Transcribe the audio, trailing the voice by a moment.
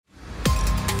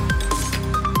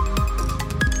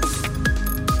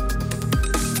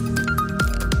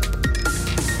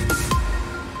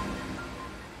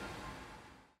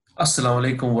Assalamu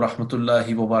alaikum wa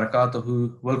rahmatullahi wa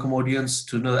barakatuhu. Welcome, audience,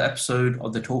 to another episode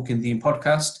of the Talking Theme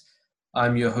podcast.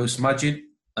 I'm your host, Majid,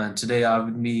 and today I have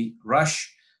with me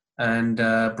Rash and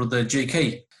brother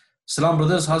JK. Salam,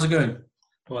 brothers. How's it going?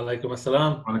 Wa alaikum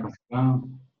assalam. Walaikum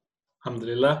assalam.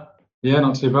 Alhamdulillah. Yeah,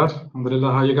 not too bad.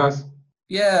 Alhamdulillah. How are you guys?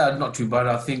 Yeah, not too bad.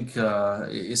 I think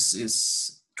it's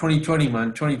 2020,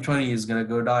 man. 2020 is going to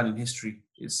go down in history.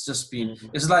 It's just been,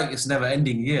 it's like it's never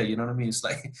ending year, you know what I mean? It's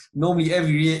like normally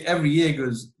every year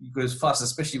goes fast,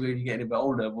 especially when you're getting a bit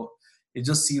older, but it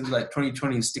just seems like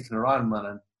 2020 is sticking around, man.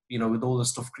 And, you know, with all the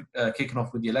stuff kicking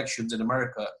off with the elections in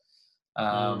America,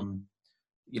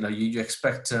 you know, you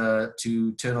expect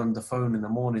to turn on the phone in the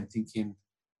morning thinking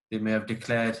they may have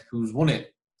declared who's won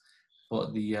it,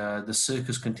 but the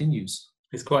circus continues.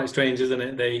 It's quite strange, isn't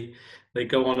it? They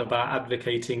go on about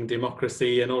advocating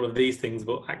democracy and all of these things,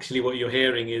 but actually what you're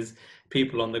hearing is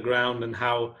people on the ground and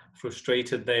how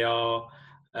frustrated they are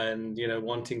and, you know,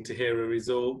 wanting to hear a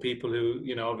result. People who,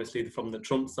 you know, obviously from the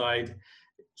Trump side,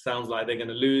 it sounds like they're going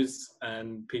to lose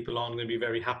and people aren't going to be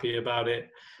very happy about it.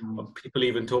 People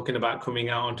even talking about coming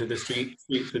out onto the streets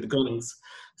with guns.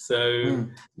 So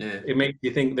It makes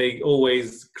you think they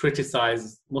always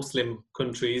criticize Muslim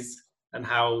countries and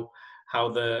how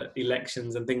the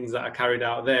elections and things that are carried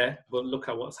out there, but look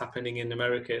at what's happening in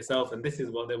America itself, and this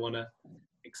is what they want to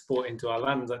export into our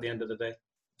lands at the end of the day.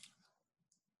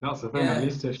 That's the thing. At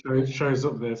least it shows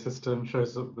up the system,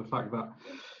 shows up the fact that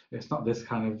it's not this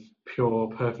kind of pure,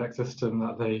 perfect system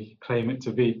that they claim it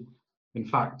to be. In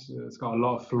fact, it's got a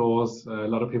lot of flaws. A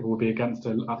lot of people will be against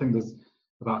it. I think there's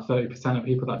about 30% of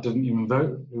people that didn't even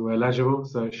vote who were eligible.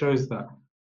 So it shows that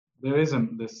there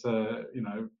isn't this, you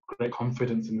know, great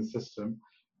confidence in the system.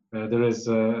 There's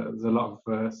a lot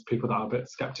of people that are a bit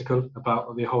skeptical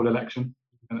about the whole election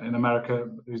in America,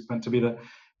 who's meant to be the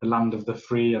land of the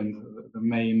free and the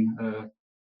main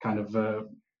kind of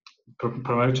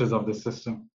promoters of this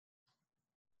system.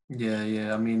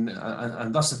 Yeah. I mean,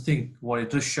 and that's the thing. What it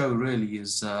does show really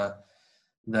is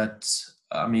that,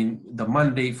 I mean, the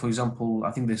mandate, for example,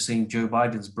 I think they're saying Joe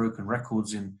Biden's broken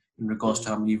records in regards to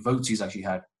how many votes he's actually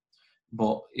had.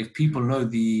 But if people know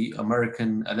the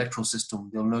American electoral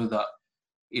system, they'll know that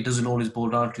it doesn't always boil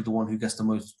down to the one who gets the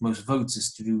most votes.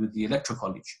 It's to do with the electoral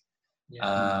college.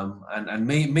 And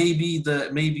maybe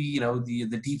you know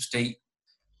the deep state,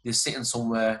 they're sitting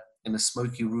somewhere in a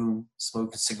smoky room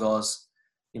smoking cigars,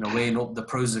 you know, weighing up the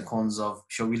pros and cons of,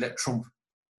 shall we let Trump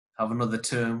have another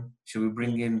term? Shall we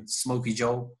bring in Smokey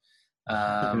Joe? You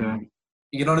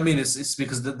know what I mean? It's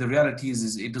because the reality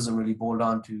is it doesn't really boil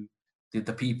down to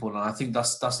the people, and I think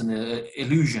that's an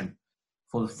illusion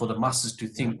for the masses to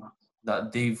think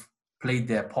that they've played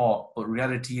their part. But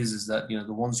reality is that, you know,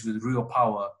 the ones with real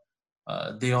power,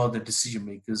 they are the decision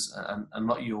makers, and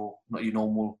not your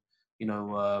normal, you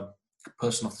know,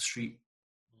 person off the street.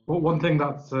 Well, one thing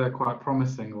that's quite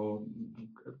promising, or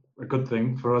a good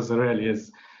thing for us really,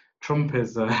 is Trump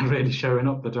is really showing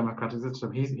up the democratic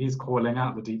system. He's calling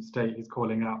out the deep state. He's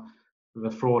calling out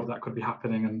the fraud that could be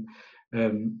happening, and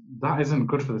that isn't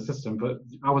good for the system. But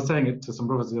I was saying it to some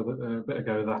brothers a bit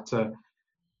ago that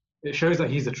it shows that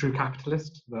he's a true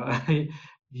capitalist, that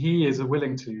he is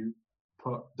willing to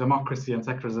put democracy and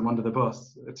secularism under the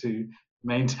bus to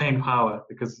maintain power,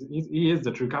 because he is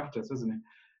the true capitalist, isn't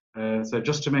he? So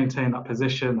just to maintain that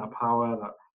position, that power,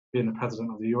 that being the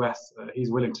president of the US,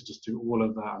 he's willing to just do all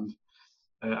of that.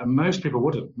 And most people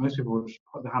wouldn't. Most people would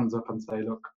put their hands up and say,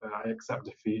 look, I accept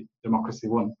defeat, democracy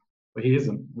won. But he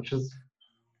isn't, which is,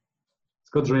 it's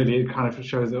good really. It kind of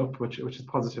shows it up, which is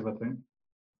positive, I think.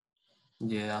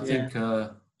 Yeah, I think,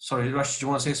 sorry, Rash, do you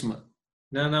want to say something?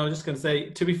 No, I was just going to say,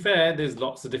 to be fair, there's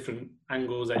lots of different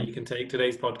angles that you can take.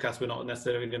 Today's podcast, we're not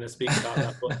necessarily going to speak about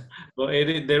that, but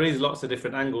there is lots of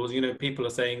different angles. You know, people are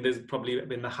saying there's probably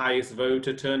been the highest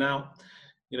voter turnout,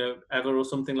 you know, ever or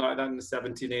something like that, in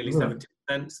the nearly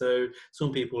 70%. So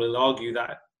some people will argue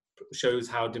that shows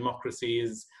how democracy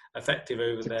is effective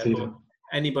over there. But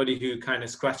anybody who kind of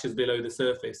scratches below the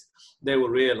surface, they will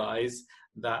realize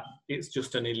that it's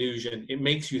just an illusion. It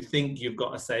makes you think you've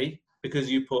got a say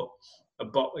because you put a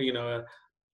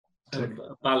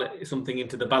ballot, something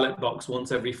into the ballot box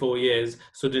once every 4 years.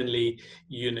 Suddenly,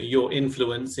 you know, you're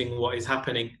influencing what is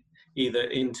happening either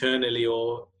internally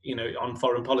or, you know, on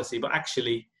foreign policy, but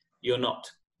actually you're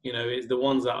not. You know, it's the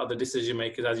ones that are the decision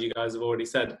makers, as you guys have already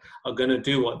said, are going to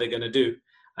do what they're going to do.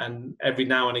 And every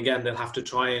now and again, they'll have to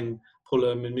try and pull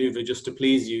a maneuver just to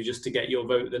please you, just to get your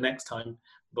vote the next time.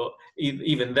 But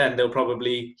even then, they'll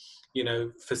probably, you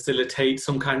know, facilitate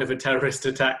some kind of a terrorist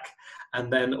attack,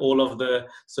 and then all of the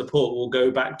support will go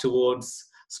back towards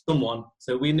someone.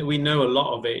 So we know a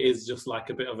lot of it is just like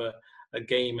a bit of a a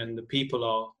game, and the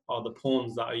people are the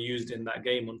pawns that are used in that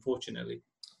game, unfortunately.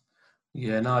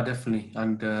 Yeah, no, definitely.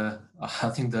 And I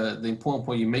think the important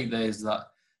point you make there is that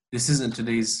this isn't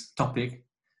today's topic,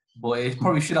 but it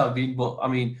probably should have been. But I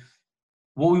mean,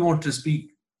 what we want to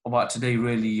speak about today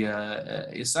really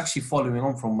is actually following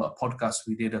on from a podcast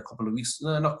we did a couple of weeks,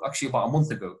 no, not actually about a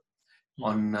month ago,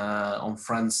 on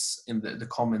France, in the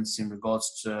comments in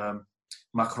regards to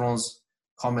Macron's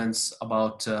comments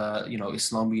about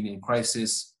Islam being in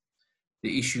crisis,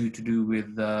 the issue to do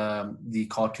with the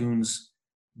cartoons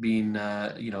being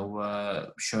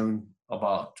shown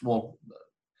about, well,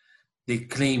 they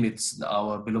claim it's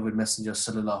our beloved messenger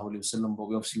sallallahu alaihi wasallam, but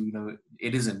we obviously know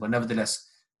it isn't. But nevertheless,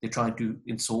 they're trying to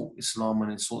insult Islam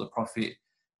and insult the Prophet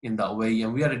in that way.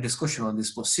 And we had a discussion on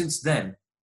this, but since then,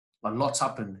 a lot's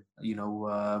happened.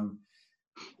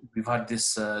 We've had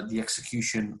this the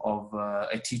execution of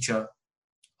a teacher,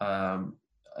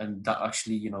 and that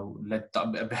actually led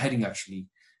a beheading actually,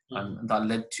 and that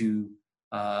led to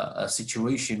a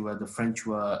situation where the French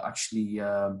were actually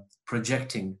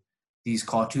projecting these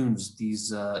cartoons,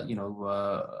 these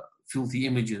filthy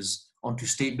images onto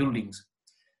state buildings,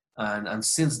 and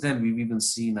since then we've even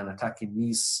seen an attack in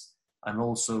Nice, and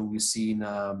also we've seen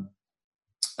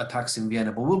attacks in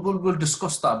Vienna. But we'll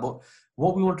discuss that. But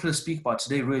what we wanted to speak about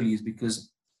today really is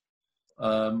because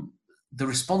the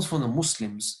response from the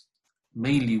Muslims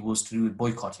mainly was to do with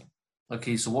boycotting.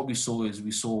 Okay, so what we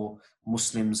saw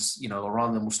Muslims,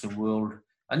 around the Muslim world,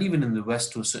 and even in the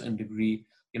West to a certain degree,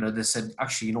 they said,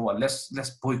 actually, you know what, let's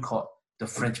boycott the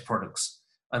French products.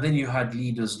 And then you had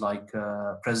leaders like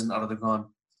President Erdogan.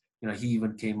 He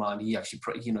even came out and he actually,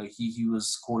 he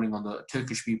was calling on the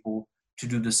Turkish people to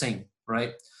do the same,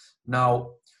 right?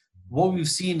 Now, what we've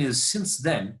seen is since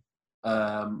then,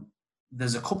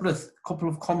 there's a couple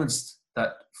of comments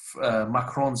that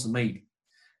Macron's made,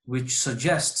 which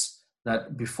suggests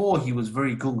that before he was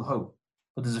very gung-ho,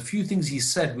 but there's a few things he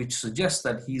said which suggests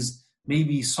that he's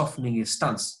maybe softening his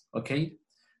stance, okay?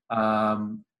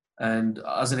 And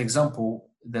as an example,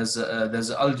 there's an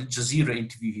Al Jazeera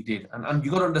interview he did, and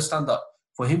you got to understand that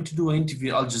for him to do an interview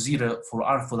at Al Jazeera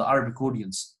for the Arabic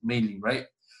audience mainly, right?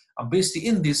 And basically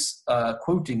in this,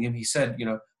 quoting him, he said,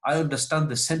 I understand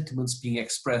the sentiments being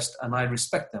expressed and I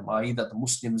respect them, i.e. that the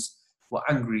Muslims were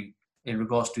angry in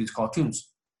regards to these cartoons.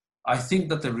 I think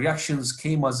that the reactions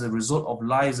came as a result of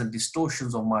lies and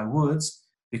distortions of my words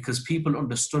because people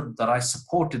understood that I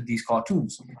supported these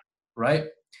cartoons, right?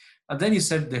 And then he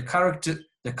said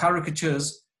the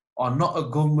caricatures are not a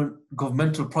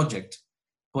governmental project,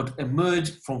 but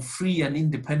emerge from free and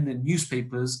independent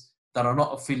newspapers that are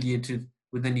not affiliated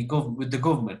with the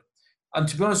government. And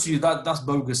to be honest with you, that's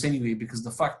bogus anyway, because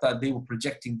the fact that they were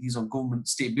projecting these on government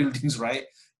state buildings, right,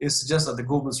 it suggests that the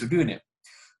governments were doing it.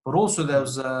 But also there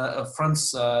was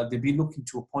France, they've been looking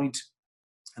to appoint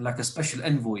like a special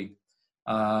envoy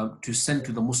to send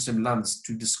to the Muslim lands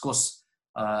to discuss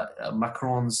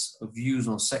Macron's views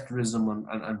on secularism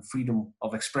and freedom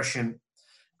of expression.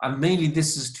 And mainly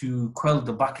this is to quell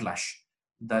the backlash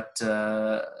that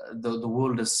the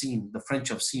world has seen, the French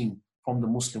have seen from the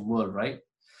Muslim world, right?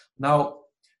 Now,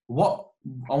 what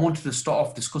I wanted to start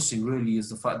off discussing really is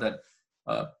the fact that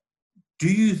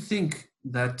do you think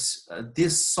that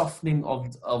this softening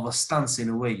of a stance in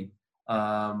a way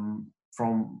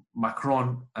from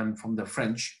Macron and from the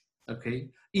French, okay,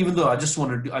 even though I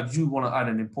do want to add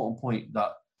an important point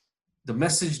that the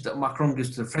message that Macron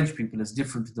gives to the French people is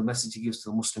different to the message he gives to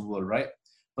the Muslim world, right?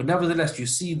 But nevertheless, you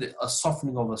see a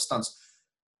softening of a stance.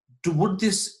 Do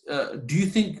you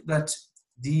think that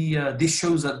this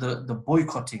shows that the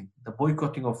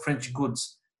boycotting of French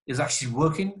goods is actually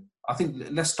working? I think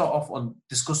let's start off on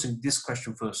discussing this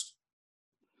question first.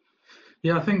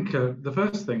 Yeah, I think the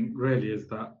first thing really is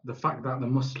that the fact that the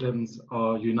Muslims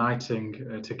are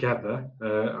uniting together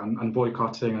and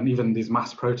boycotting, and even these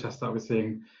mass protests that we're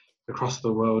seeing across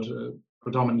the world,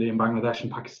 predominantly in Bangladesh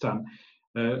and Pakistan,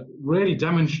 really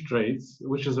demonstrates,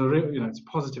 which is it's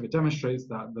positive. It demonstrates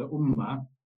that the Ummah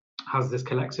has this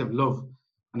collective love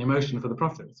and emotion for the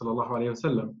Prophet sallallahu alaihi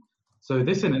wasallam. So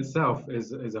this in itself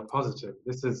is a positive.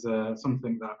 This is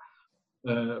something that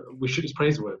is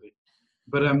praiseworthy.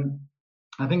 But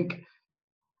I think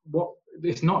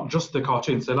it's not just the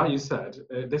cartoon. So like you said,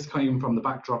 this came from the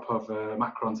backdrop of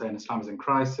Macron saying Islam is in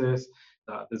crisis,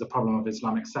 that there's a problem of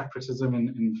Islamic separatism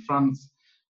in France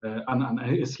and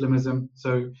Islamism.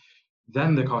 So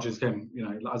then the cartoons came,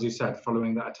 as you said,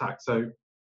 following that attack. So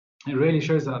it really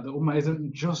shows that the Ummah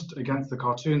isn't just against the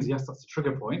cartoons. Yes, that's a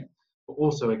trigger point, but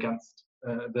also against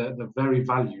the very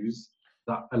values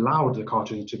that allowed the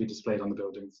cartoons to be displayed on the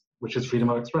buildings, which is freedom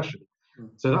of expression.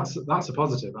 So that's a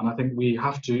positive, and I think we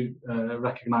have to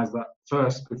recognise that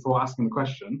first before asking the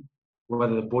question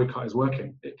whether the boycott is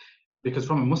working. Because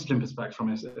from a Muslim perspective, from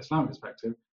an Islamic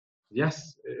perspective,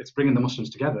 yes, it's bringing the Muslims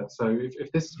together. So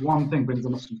if this one thing brings the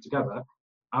Muslims together,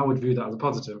 I would view that as a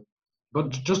positive. But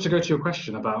just to go to your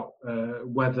question about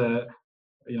whether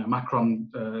Macron,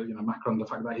 the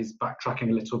fact that he's backtracking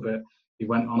a little bit, he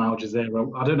went on Al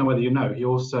Jazeera. I don't know whether you know. He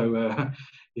also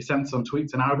he sent some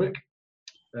tweets in Arabic.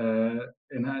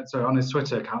 So on his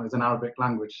Twitter account, there's an Arabic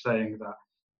language saying that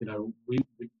we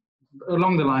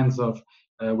along the lines of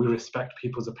we respect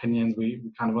people's opinions, we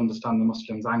kind of understand the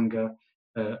Muslims' anger.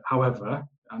 However,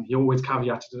 and he always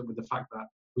caveated it with the fact that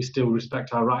we still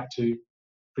respect our right to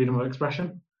freedom of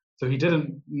expression. So he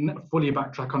didn't fully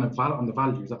backtrack on the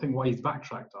values. I think what he's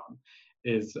backtracked on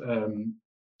is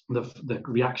the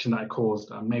reaction that it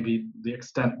caused, and maybe the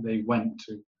extent they went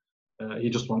to. He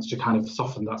just wants to kind of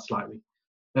soften that slightly.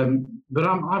 But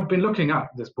I've been looking at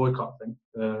this boycott thing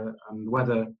and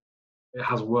whether it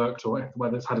has worked or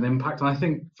whether it's had an impact. And I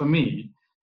think for me,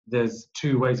 there's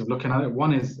two ways of looking at it.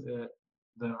 One is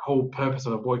the whole purpose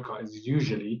of a boycott is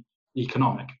usually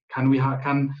economic. Can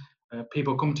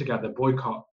people come together,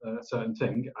 boycott a certain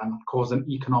thing and cause an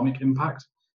economic impact?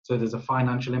 So there's a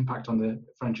financial impact on the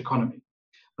French economy.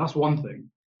 That's one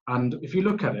thing. And if you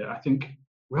look at it, I think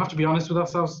we have to be honest with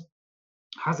ourselves.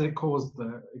 Has it caused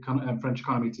the French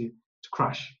economy to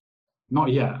crash?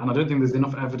 Not yet, and I don't think there's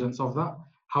enough evidence of that.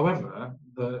 However,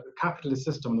 the capitalist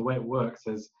system, the way it works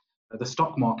is the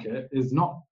stock market is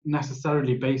not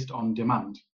necessarily based on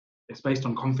demand. It's based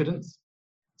on confidence.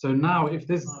 So now if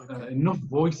there's enough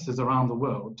voices around the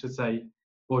world to say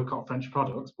boycott French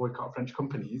products, boycott French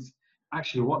companies,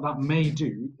 actually what that may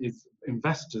do is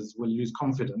investors will lose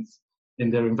confidence in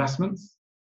their investments.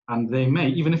 And they may,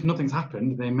 even if nothing's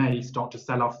happened, they may start to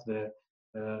sell off the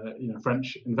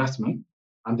French investment,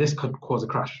 and this could cause a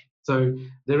crash. So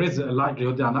there is a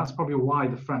likelihood there, and that's probably why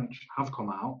the French have come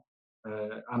out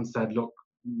and said, look,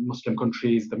 Muslim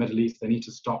countries, the Middle East, they need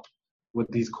to stop with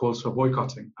these calls for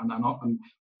boycotting. And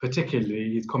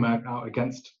particularly, he's come out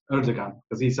against Erdogan,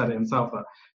 because he said it himself that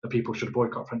the people should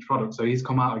boycott French products. So he's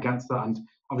come out against that, and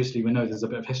obviously we know there's a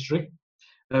bit of history.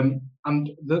 And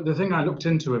the thing I looked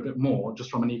into a bit more,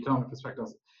 just from an economic perspective,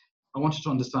 I wanted to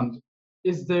understand,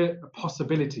 is there a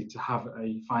possibility to have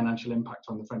a financial impact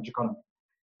on the French economy?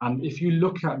 And if you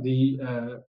look at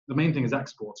the main thing is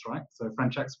exports, right? So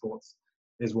French exports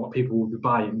is what people will be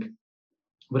buying.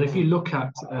 But if you look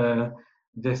at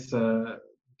this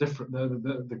different,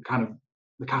 the kind of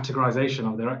the categorization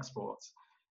of their exports,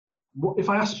 if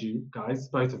I asked you guys,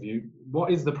 both of you,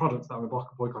 what is the products that we're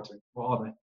boycotting? What are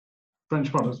they? French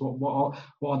products. What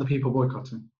are the people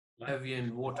boycotting?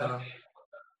 Evian, water.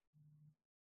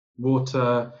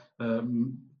 Water,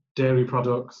 dairy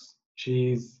products,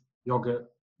 cheese, yogurt.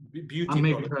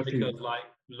 Beauty products, because like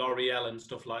L'Oreal and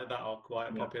stuff like that are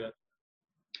quite popular.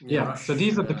 Yeah, so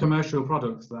these are the commercial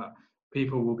products that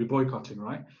people will be boycotting,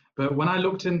 right? But when I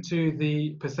looked into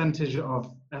the percentage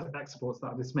of exports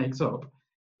that this makes up,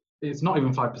 it's not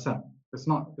even 5%. It's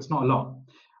not a lot.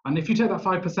 And if you take that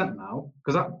 5% now,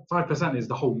 because that 5% is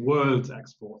the whole world's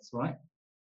exports, right?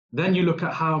 Then you look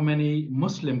at how many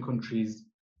Muslim countries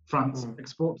France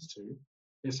exports to,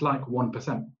 it's like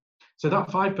 1%. So that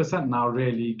 5% now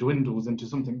really dwindles into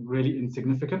something really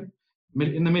insignificant,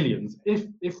 in the millions,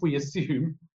 if we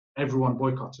assume everyone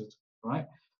boycotted, right?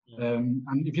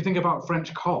 And if you think about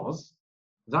French cars,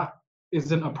 that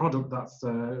isn't a product that's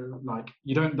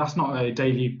that's not a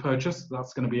daily purchase.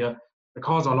 That's going to be the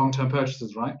cars are long-term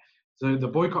purchases, right? So the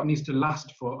boycott needs to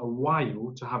last for a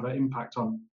while to have an impact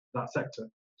on that sector.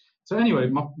 So anyway,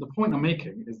 the point I'm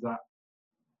making is that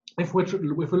if we're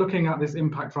looking at this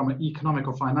impact from an economic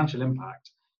or financial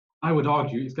impact, I would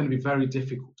argue it's going to be very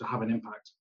difficult to have an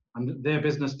impact. And their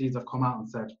business leads have come out and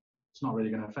said, it's not really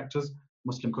going to affect us.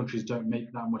 Muslim countries don't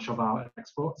make that much of our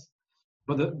exports.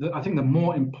 But I think the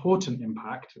more important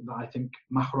impact that I think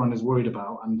Macron is worried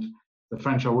about and the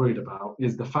French are worried about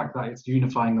is the fact that it's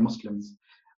unifying the Muslims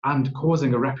and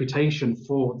causing a reputation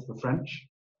for the French.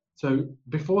 So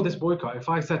before this boycott, if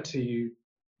I said to you,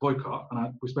 boycott,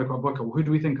 and we spoke about boycott, who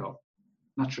do we think of,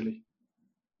 naturally?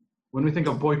 When we think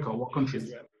of boycott, what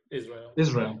countries?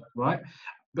 Israel, right?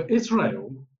 But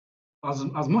Israel,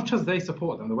 as much as they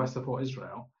support them, the West support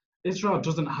Israel, Israel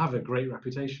doesn't have a great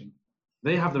reputation.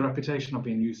 They have the reputation of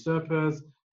being usurpers,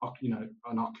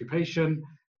 an occupation,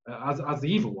 as the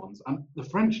evil ones. And the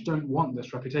French don't want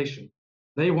this reputation.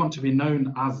 They want to be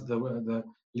known as the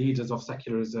leaders of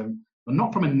secularism, but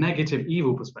not from a negative,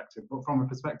 evil perspective, but from a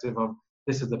perspective of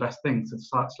this is the best thing since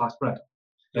sliced bread.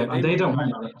 And they don't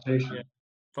want that reputation.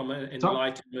 from an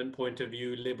enlightenment point of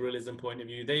view, liberalism point of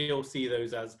view, they all see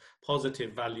those as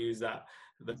positive values that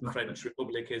the French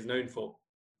Republic is known for.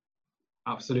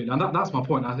 Absolutely, and that's my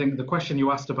point. I think the question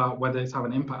you asked about whether it's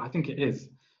having an impact, I think it is,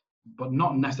 but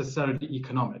not necessarily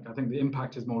economic. I think the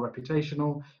impact is more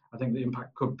reputational. I think the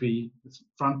impact could be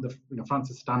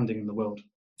France's standing in the world.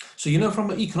 So,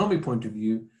 from an economic point of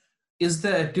view, is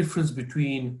there a difference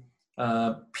between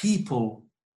people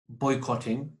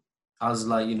boycotting as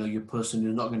like, your person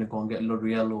who's not going to go and get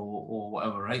L'Oreal or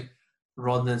whatever, right?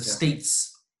 Rather than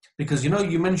states? Because,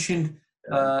 you mentioned,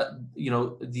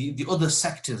 the other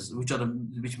sectors,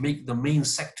 which make the main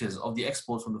sectors of the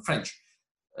exports from the French.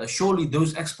 Surely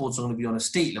those exports are going to be on a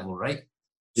state level, right?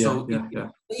 So if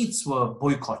states were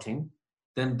boycotting,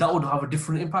 then that would have a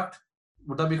different impact.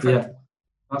 Would that be correct? Yeah,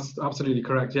 that's absolutely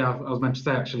correct. Yeah, I was meant to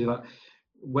say actually that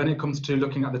when it comes to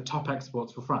looking at the top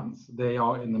exports for France, they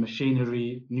are in the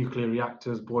machinery, nuclear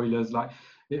reactors, boilers. Like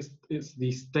it's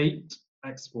the state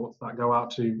exports that go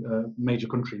out to major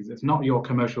countries. It's not your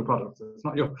commercial products. It's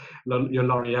not your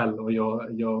L'Oreal or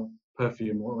your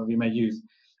perfume or whatever you may use.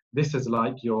 This is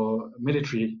like your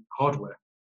military hardware.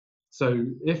 So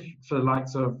if for the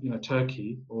likes of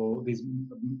Turkey or these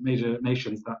major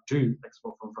nations that do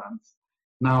export from France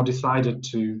now decided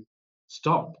to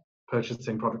stop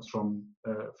purchasing products from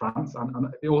France, and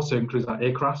it also includes like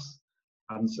aircrafts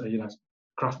and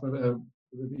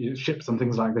ships and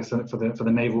things like this for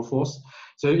the naval force.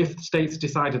 So if states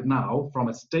decided now from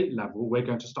a state level we're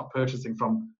going to stop purchasing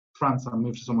from France and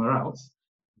move to somewhere else,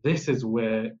 this is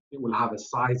where it will have a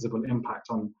sizable impact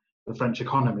on the French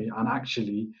economy, and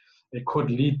actually it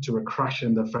could lead to a crash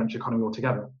in the French economy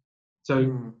altogether.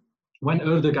 So when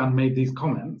Erdogan made these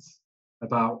comments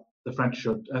about the French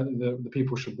should, the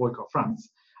people should boycott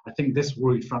France, I think this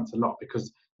worried France a lot,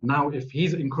 because now if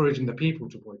he's encouraging the people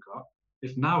to boycott,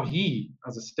 if now he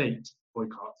as a state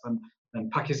boycotts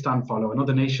and Pakistan follow and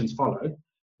other nations follow,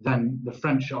 then the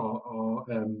French are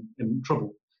in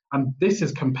trouble. And this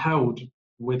is compelled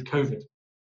with COVID.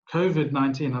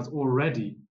 COVID-19 has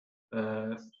already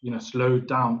slowed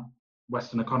down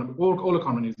Western economy, all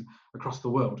economies across the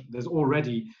world. There's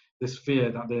already this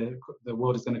fear that the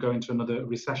world is going to go into another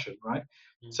recession, right?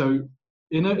 So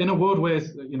in a world where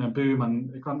it's, boom and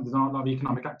there's not a lot of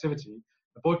economic activity,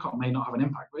 a boycott may not have an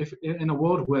impact. But if in a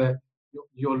world where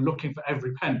you're looking for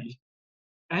every penny,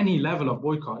 any level of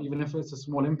boycott, even if it's a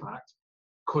small impact,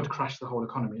 could crash the whole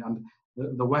economy. And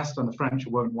the West and the French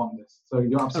won't want this. So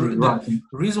you're absolutely right. The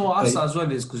reason why I asked that as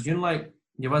well is because you've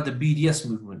had the BDS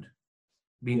movement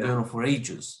been going on for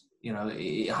ages.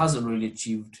 It hasn't really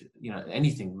achieved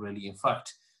anything really. In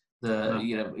fact,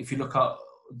 if you look at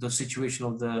the situation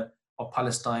of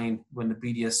Palestine when the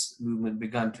BDS movement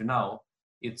began to now,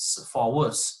 it's far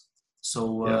worse.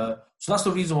 So so that's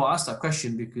the reason why I asked that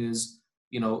question, because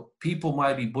people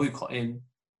might be boycotting,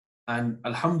 and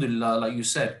alhamdulillah, like you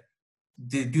said,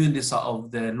 they're doing this out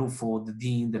of their love for the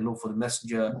deen, their love for the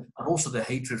messenger, and also the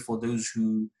hatred for those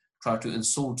who try to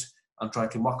insult and try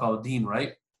to mock our deen,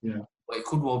 right? Yeah. But it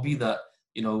could well be that,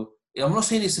 I'm not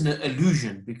saying it's an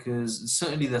illusion, because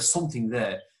certainly there's something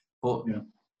there, but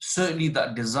certainly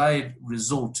that desired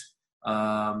result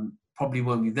probably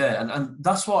won't be there. And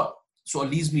that's what sort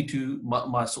of leads me to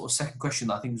my sort of second question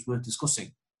that I think is worth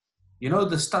discussing. The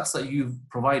stats that you've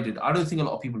provided, I don't think a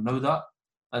lot of people know that.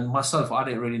 And myself, I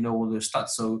didn't really know all those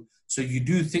stats. So you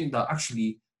do think that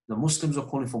actually the Muslims are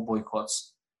calling for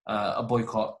a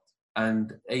boycott,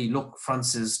 and hey, look,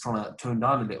 France is trying to tone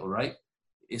down a little, right?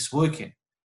 It's working.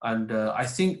 And I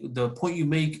think the point you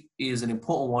make is an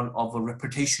important one of a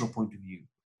reputational point of view.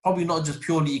 Probably not just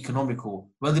purely economical,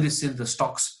 whether it's in the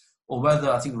stocks or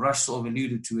whether, I think Rash sort of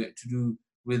alluded to it, to do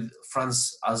with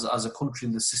France as a country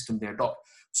in the system they adopt.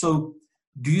 So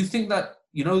do you think that,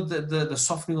 the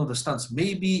softening of the stance,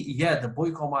 maybe, the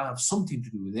boycott might have something to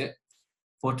do with it,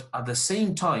 but at the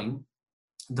same time,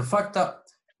 the fact that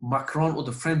Macron or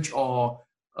the French are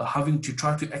having to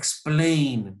try to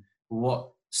explain what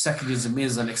secularism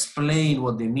is and explain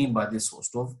what they mean by this sort of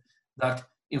stuff, that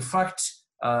in fact,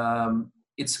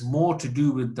 it's more to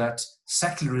do with that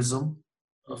secularism,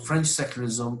 French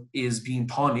secularism is being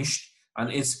tarnished,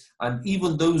 and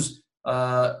even those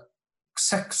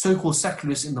so-called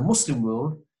secularists in the Muslim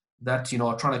world that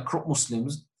are trying to corrupt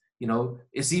Muslims,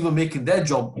 it's even making their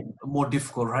job more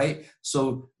difficult, right?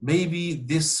 So maybe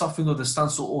this softening of the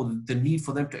stance or the need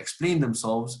for them to explain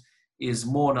themselves is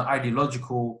more on an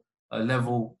ideological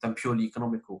level than purely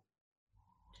economical.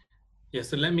 Yeah,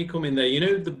 so let me come in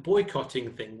there. The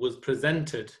boycotting thing was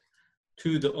presented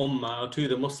to the Ummah, or to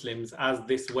the Muslims, as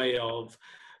this way of,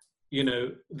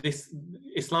 this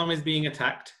Islam is being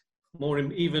attacked,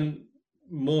 even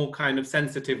more kind of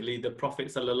sensitively the Prophet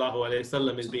sallallahu alaihi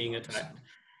wasallam is being attacked.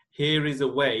 Here is a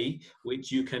way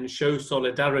which you can show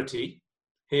solidarity.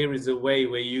 Here is a way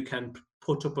where you can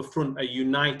put up a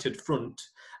united front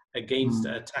against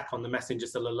an attack on the Messenger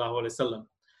sallallahu alaihi wasallam.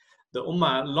 The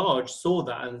Ummah at large saw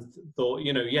that and thought,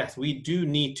 yes, we do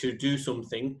need to do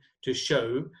something to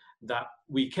show that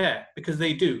we care, because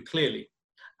they do, clearly.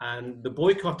 And the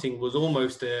boycotting was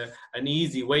almost an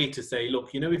easy way to say, look,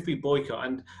 if we boycott,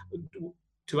 and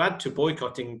to add to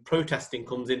boycotting, protesting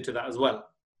comes into that as well.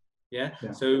 Yeah?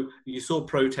 So you saw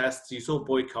protests, you saw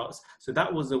boycotts. So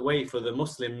that was a way for the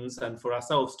Muslims and for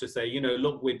ourselves to say,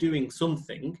 look, we're doing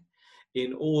something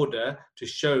in order to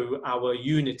show our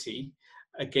unity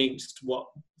against what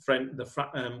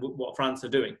France are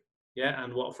doing,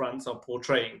 and what France are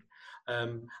portraying.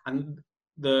 And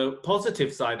the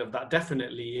positive side of that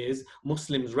definitely is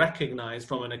Muslims recognize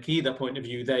from an Aqidah point of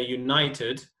view, they're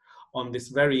united on this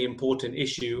very important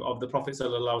issue of the Prophet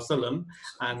ﷺ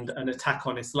and an attack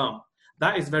on Islam.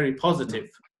 That is very positive.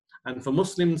 And for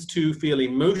Muslims to feel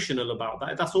emotional about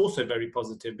that, that's also very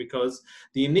positive, because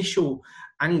the initial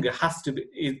anger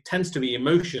tends to be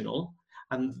emotional.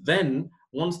 And then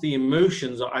once the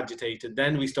emotions are agitated,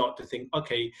 then we start to think,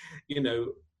 okay,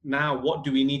 now what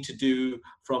do we need to do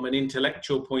from an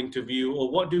intellectual point of view,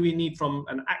 or what do we need from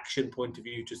an action point of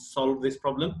view to solve this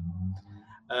problem?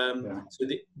 So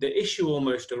the issue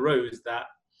almost arose that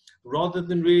rather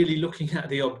than really looking at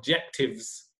the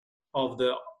objectives of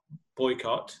the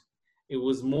boycott, it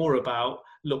was more about,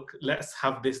 look, let's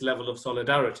have this level of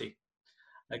solidarity.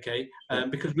 Okay,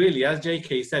 because really, as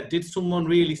JK said, did someone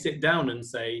really sit down and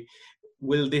say,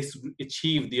 will this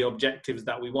achieve the objectives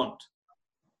that we want?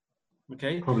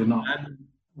 Okay, probably not.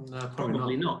 No,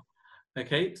 probably not.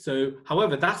 Okay, so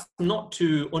however, that's not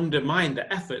to undermine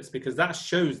the efforts, because that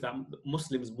shows that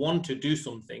Muslims want to do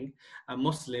something and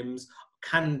Muslims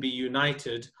can be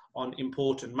united on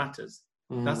important matters.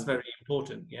 That's very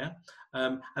important, yeah.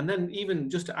 And then even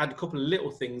just to add a couple of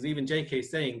little things, even JK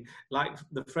saying, like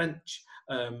the French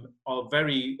are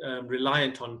very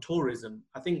reliant on tourism.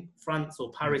 I think France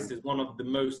or Paris is one of the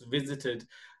most visited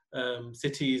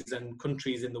cities and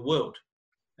countries in the world.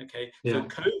 Okay, so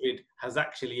COVID has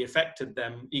actually affected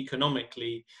them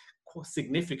economically quite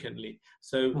significantly.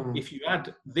 So if you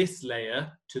add this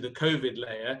layer to the COVID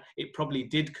layer, it probably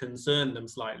did concern them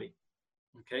slightly.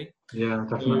 Okay. Yeah,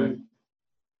 definitely.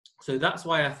 So that's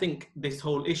why I think this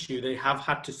whole issue, they have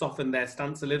had to soften their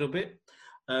stance a little bit.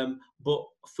 But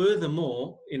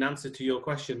furthermore, in answer to your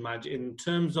question, Maj, in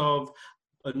terms of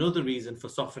another reason for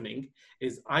softening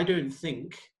is, I don't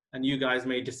think, and you guys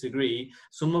may disagree,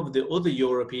 some of the other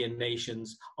European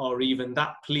nations are even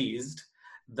that pleased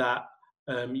that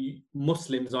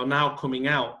Muslims are now coming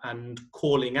out and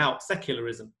calling out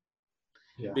secularism.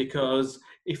 Yeah. Because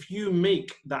if you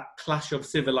make that clash of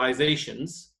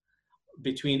civilizations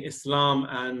between Islam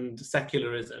and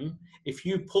secularism, if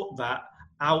you put that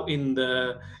out in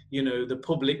the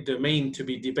public domain to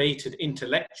be debated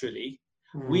intellectually,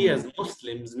 we as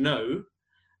Muslims know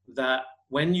that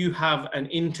when you have an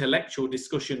intellectual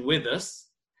discussion with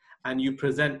us and you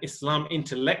present Islam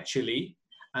intellectually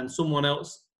and someone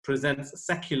else presents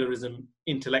secularism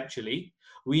intellectually,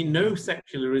 we know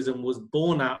secularism was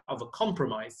born out of a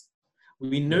compromise.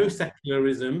 We know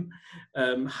secularism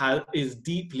is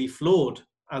deeply flawed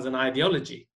as an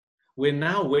ideology. We're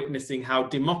now witnessing how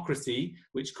democracy,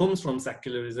 which comes from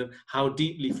secularism, how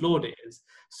deeply flawed it is.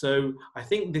 So I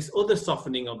think this other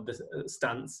softening of the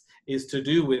stance is to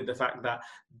do with the fact that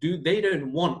they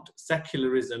don't want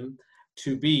secularism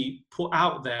to be put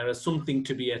out there as something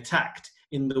to be attacked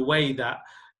in the way that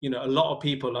a lot of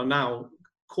people are now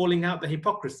calling out the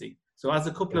hypocrisy. So as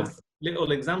a couple of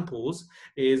little examples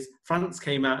is, France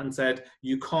came out and said,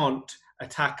 you can't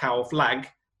attack our flag.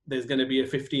 There's going to be a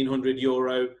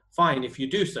 €1,500 fine if you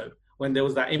do so. When there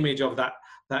was that image of that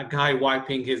guy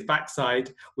wiping his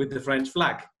backside with the French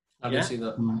flag. I didn't see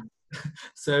that.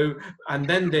 So, and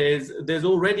then there's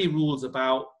already rules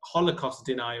about Holocaust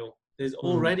denial. There's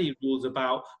already rules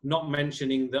about not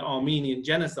mentioning the Armenian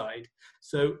genocide.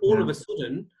 So all of a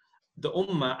sudden, the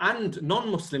Ummah and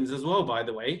non-Muslims as well, by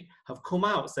the way, have come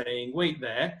out saying, wait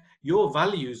there, your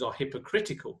values are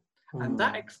hypocritical. And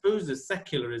that exposes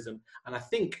secularism. And I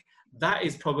think that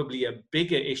is probably a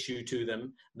bigger issue to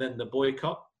them than the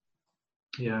boycott.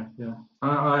 Yeah.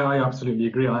 I absolutely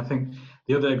agree. And I think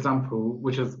the other example,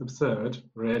 which is absurd,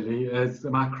 really, is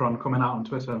Macron coming out on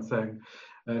Twitter and saying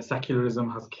secularism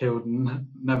has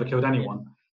never killed anyone.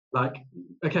 Like,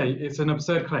 okay, it's an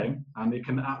absurd claim, and it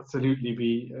can absolutely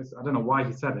be, I don't know why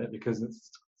he said it, because it's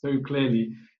so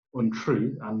clearly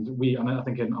untrue. And I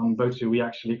think on Votu, we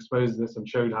actually exposed this and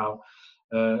showed how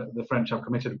the French have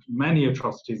committed many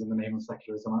atrocities in the name of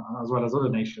secularism, as well as other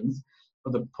nations.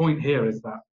 But the point here is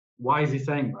that, why is he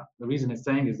saying that? The reason he's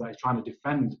saying is that he's trying to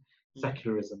defend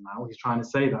secularism now. He's trying to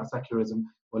say that secularism,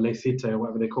 or laicite, or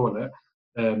whatever they call it,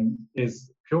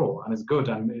 is pure and is good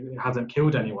and it hasn't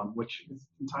killed anyone, which is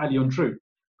entirely untrue.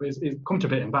 But it's come to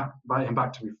bite him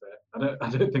back, to be fair. I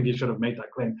don't think he should have made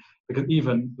that claim, because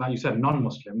even, like you said,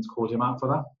 non-Muslims called him out for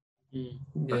that.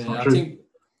 That's not true.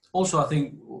 I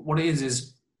think what it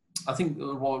is I think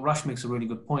what Rash makes a really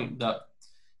good point, that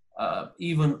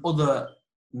even other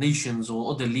nations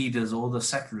or other leaders or other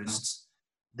secularists,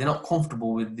 they're not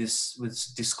comfortable with this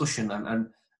discussion,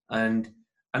 and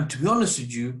to be honest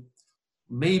with you,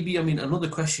 maybe, I mean, another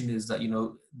question is that, you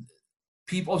know,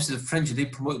 people, obviously the French, they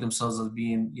promote themselves as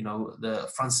being, you know,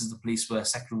 France is the place where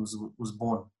secularism was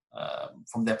born,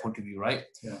 from their point of view, right?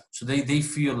 Yeah. So they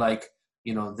feel like,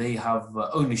 you know, they have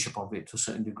ownership of it to a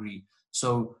certain degree.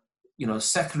 So, you know,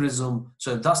 secularism,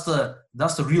 so that's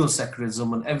the real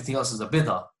secularism, and everything else is a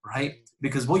bid'ah, right?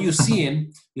 Because what you're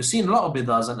seeing a lot of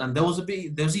bid'ahs, and there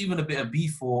was even a bit of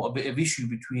beef or a bit of issue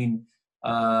between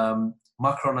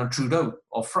Macron and Trudeau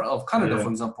of Canada, for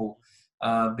example,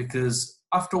 because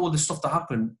after all this stuff that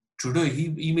happened, Trudeau,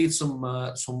 he made some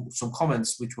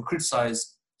comments which were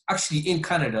criticized actually in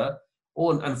Canada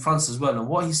and France as well. And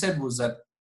what he said was that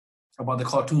about the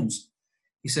cartoons,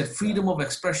 he said, freedom of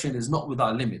expression is not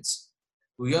without limits.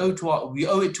 We owe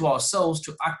it to ourselves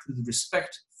to act with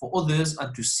respect for others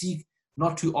and to seek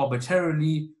not to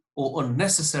arbitrarily or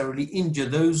unnecessarily injure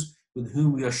those with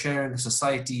whom we are sharing a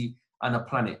society and a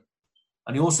planet.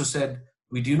 And he also said,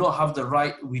 we do not have the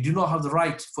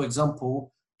right, for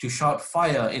example, to shout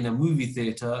fire in a movie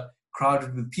theater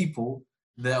crowded with people.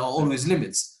 There are always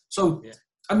limits. So,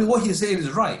 I mean, what he's saying is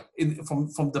right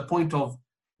from the point of,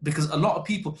 because a lot of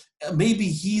people, maybe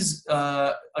he's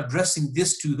addressing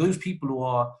this to those people who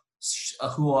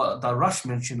are that Rash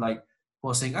mentioned, like, who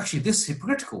are saying, actually, this is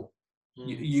hypocritical.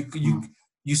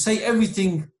 You say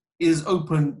everything is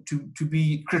open to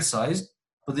be criticized,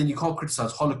 but then you can't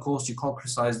criticize Holocaust, you can't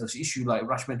criticize this issue like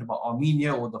Rash meant about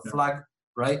Armenia or the flag,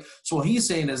 right? So what he's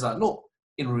saying is that, look,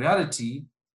 in reality,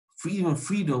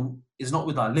 freedom is not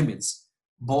without limits,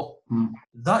 but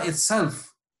that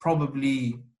itself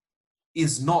probably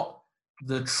is not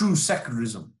the true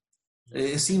secularism.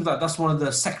 It seems like that's one of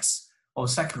the sects of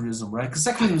secularism, right? Because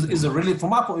secularism is a religion. From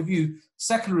my point of view,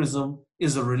 secularism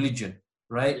is a religion,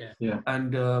 right?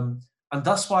 And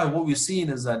that's why what we're seeing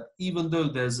is that even though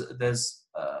there's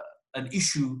an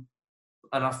issue,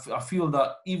 and I feel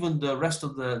that even the rest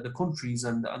of the countries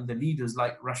and the leaders,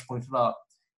 like Rash pointed out,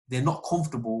 they're not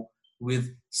comfortable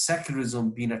with secularism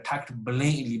being attacked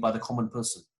blatantly by the common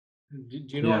person. Do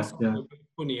you know what's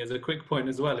funny, as a quick point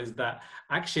as well, is that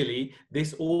actually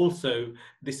this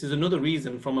is another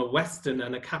reason from a Western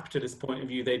and a capitalist point of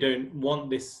view they don't want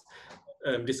this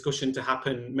discussion to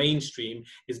happen mainstream,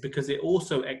 is because it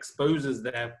also exposes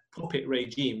their puppet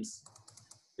regimes.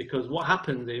 Because what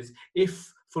happens is,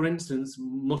 if, for instance,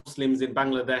 Muslims in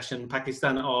Bangladesh and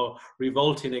Pakistan are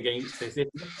revolting against this, if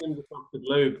Muslims across the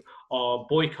globe are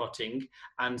boycotting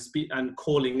and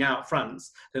calling out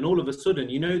France, then all of a sudden,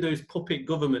 you know, those puppet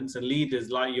governments and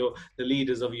leaders, like the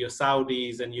leaders of your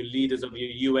Saudis and your leaders of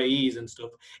your UAEs and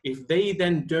stuff, if they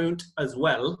then don't as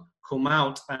well come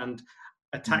out and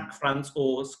attack France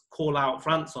or call out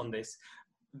France on this,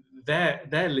 their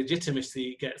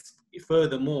legitimacy gets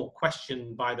furthermore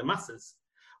questioned by the masses.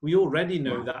 We already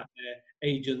know that they're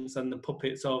agents and the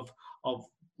puppets of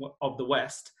the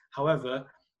West. However,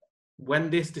 when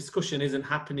this discussion isn't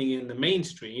happening in the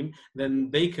mainstream, then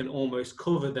they can almost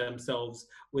cover themselves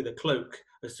with a cloak.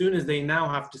 As soon as they now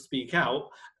have to speak out,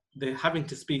 they're having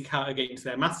to speak out against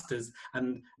their masters,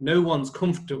 and no one's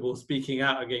comfortable speaking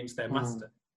out against their master.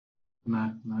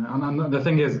 No. And the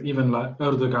thing is, even like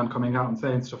Erdogan coming out and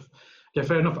saying stuff, yeah,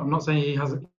 fair enough. I'm not saying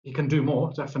he can do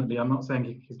more, definitely. I'm not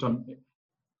saying he's done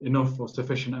enough or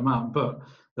sufficient amount, but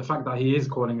the fact that he is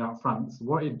calling out France,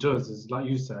 what it does is, like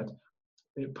you said,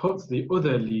 it puts the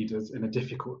other leaders in a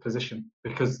difficult position,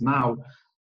 because now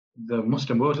the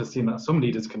Muslim world has seen that some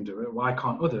leaders can do it, why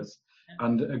can't others?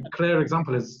 And a clear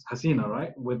example is Hasina,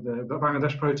 right? With the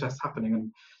Bangladesh protests happening, and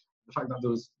the fact that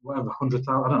there was, 100,000,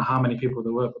 I don't know how many people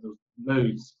there were, but there was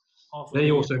loads.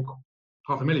 They also,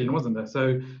 500,000, wasn't there?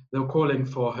 So they were calling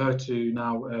for her to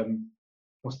now,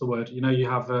 what's the word? You know, you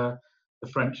have the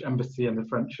French embassy and the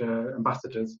French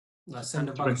ambassadors. Send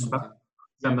them back.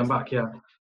 Send them back, yeah.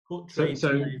 Put trade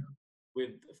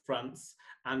with France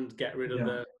and get rid of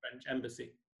the French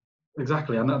embassy.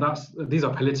 Exactly, and these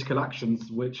are political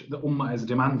actions which the Ummah is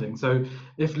demanding. So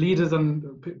if leaders and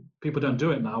people don't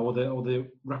do it now, or the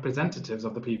representatives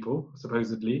of the people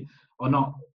supposedly are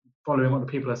not following what the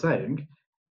people are saying,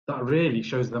 that really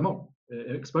shows them up.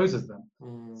 It exposes them.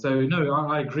 So no,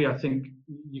 I agree. I think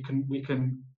we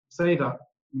can say that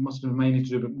Muslims may need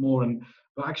to do a bit more,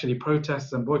 but actually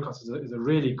protests and boycotts is a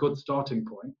really good starting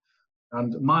point.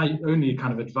 And my only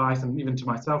kind of advice, and even to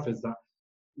myself, is that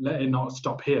let it not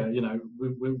stop here. You know,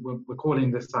 we're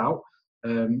calling this out,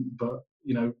 but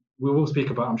you know, we will speak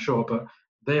about, I'm sure, but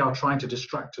they are trying to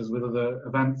distract us with other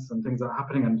events and things that are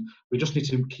happening, and we just need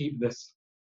to keep this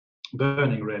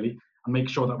burning really, and make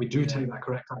sure that we do take that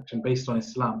correct action based on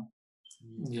Islam.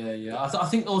 Yeah. I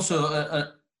think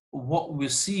also what we're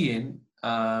seeing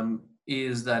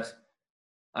is that,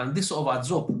 and this sort of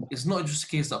adds up, it's not just a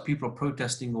case that people are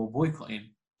protesting or boycotting.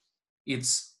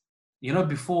 It's, you know,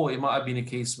 before it might have been a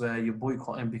case where you're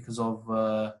boycotting because of,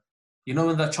 you know,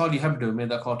 when that Charlie Hebdo made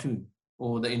that cartoon,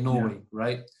 or the in Norway,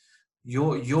 right?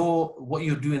 What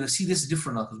you're doing, see, this is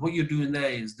different now, because what you're doing there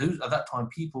is, those at that time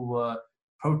people were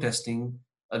protesting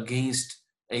against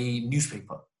a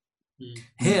newspaper.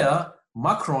 Here,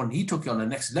 Macron, he took it on the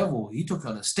next level. He took it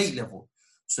on a state level.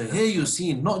 So here you're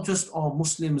seeing not just all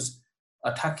Muslims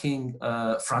attacking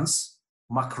France,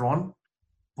 Macron,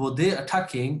 but they're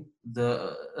attacking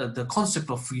the concept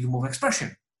of freedom of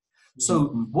expression. So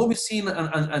what we've seen,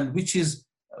 and which is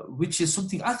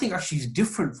something I think actually is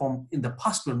different from in the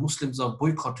past when Muslims have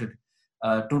boycotted,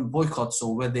 done boycotts,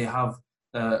 or where they have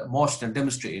marched and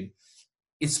demonstrated.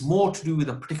 It's more to do with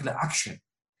a particular action.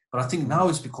 But I think now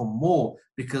it's become more,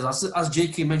 because as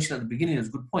JK mentioned at the beginning, it's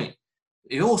a good point.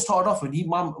 It all started off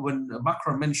when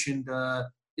Macron mentioned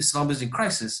Islam is in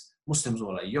crisis. Muslims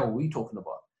were like, yo, what are you talking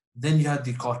about? Then you had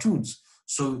the cartoons.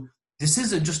 So this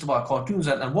isn't just about cartoons.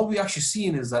 And what we're actually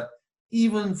seeing is that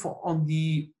even on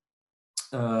the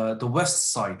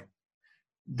West side,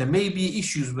 there may be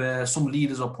issues where some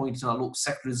leaders are pointing out, look,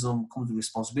 secularism comes with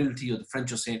responsibility, or the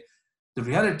French are saying. The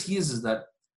reality is that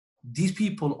these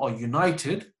people are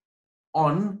united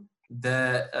on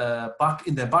their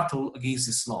in their battle against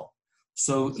Islam.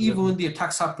 So even when the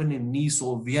attacks happened in Nice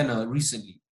or Vienna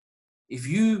recently,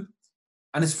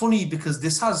 and it's funny because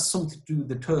this has something to do with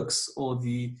the Turks or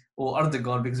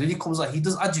Erdogan, because when he comes out, he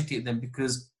does agitate them,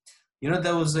 because, you know,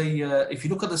 there was if you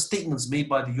look at the statements made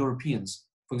by the Europeans,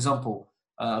 for example,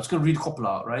 I was going to read a couple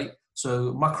out, right?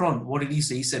 So Macron, what did he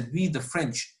say? He said, we, the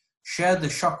French, share the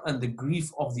shock and the grief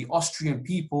of the Austrian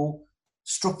people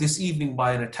struck this evening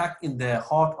by an attack in the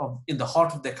heart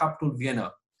of their capital,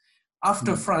 Vienna.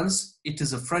 After France, it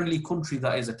is a friendly country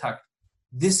that is attacked.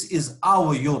 This is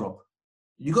our Europe.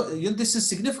 This is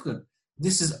significant.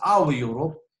 This is our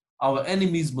Europe. Our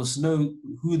enemies must know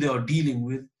who they are dealing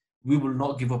with. We will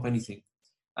not give up anything.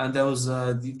 And there was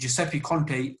Giuseppe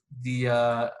Conte,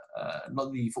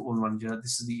 not the football manager,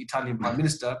 this is the Italian Prime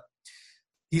Minister.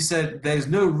 He said, there is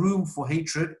no room for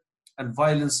hatred and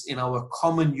violence in our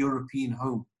common European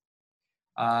home.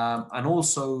 And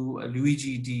also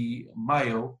Luigi Di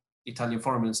Maio, Italian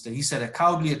Foreign Minister, he said, a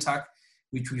cowardly attack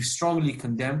which we strongly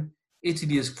condemn.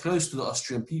 Italy is close to the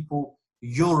Austrian people.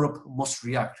 Europe must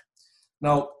react.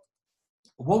 Now,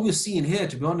 what we're seeing here,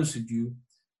 to be honest with you,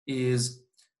 is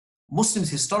Muslims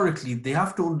historically, they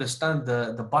have to understand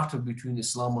the battle between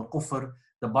Islam and Kufr,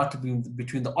 the battle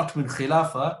between the Ottoman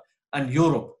Khilafah and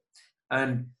Europe.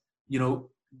 And, you know,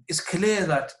 it's clear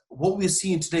that what we're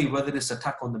seeing today, whether it's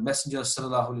attack on the Messenger,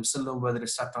 sallallahu alaihi wasallam, whether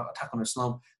it's attack on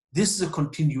Islam, this is a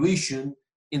continuation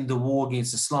in the war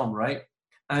against Islam, right?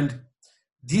 And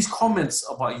these comments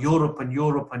about Europe and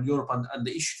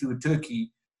the issue with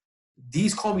Turkey,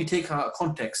 these can't be taken out of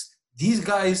context. These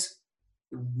guys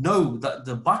know that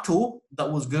the battle that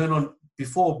was going on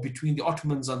before between the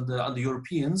Ottomans and the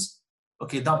Europeans,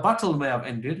 okay, that battle may have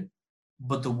ended,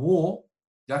 but the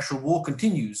actual war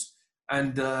continues.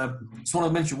 And just want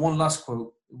to mention one last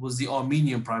quote. It was the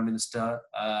Armenian Prime Minister,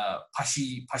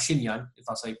 Pashinyan, if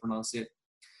that's how you pronounce it.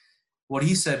 What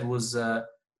he said was,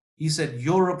 he said,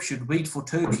 Europe should wait for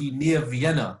Turkey near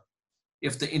Vienna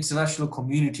if the international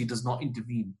community does not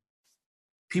intervene.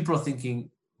 People are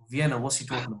thinking, Vienna, what's he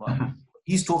talking about?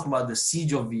 He's talking about the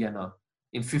siege of Vienna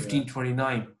in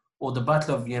 1529, or the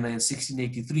Battle of Vienna in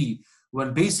 1683,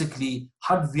 when basically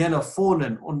had Vienna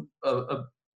fallen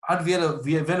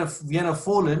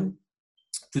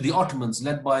to the Ottomans,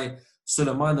 led by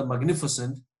Suleiman the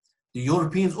Magnificent, the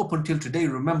Europeans up until today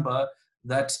remember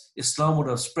that Islam would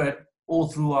have spread all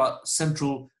throughout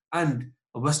Central and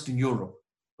Western Europe.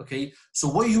 Okay, so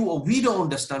what we don't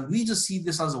understand, we just see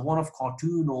this as a one-off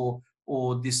cartoon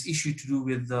or this issue to do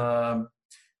with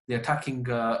they're attacking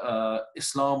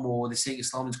Islam, or they're saying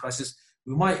Islam is crisis,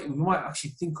 we might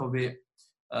actually think of it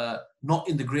not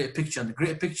in the greater picture. And the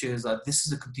greater picture is that this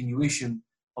is a continuation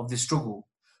of this struggle.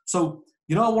 So,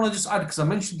 I want to just add, because I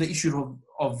mentioned the issue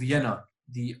of Vienna,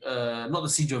 not the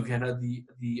siege of Vienna,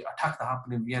 the attack that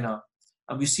happened in Vienna,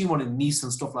 and we've seen one in Nice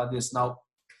and stuff like this. Now,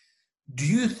 do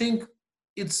you think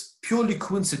it's purely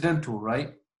coincidental,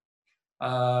 right?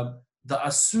 That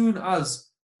as soon as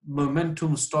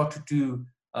momentum started to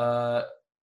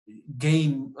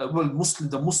gain,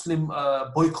 the Muslim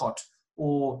boycott,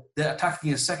 or they're attacking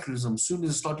against secularism, as soon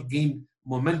as it started to gain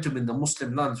momentum in the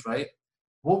Muslim lands, right?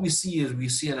 What we see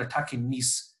an attack in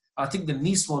Nice. I think the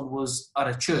Nice one was at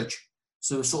a church,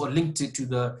 so it sort of linked it to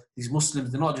these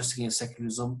Muslims. They're not just against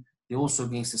secularism; they're also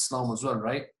against Islam as well,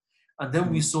 right? And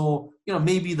then we saw,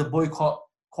 maybe the boycott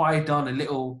quiet down a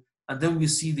little, and then we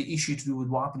see the issue to do with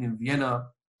what happened in Vienna.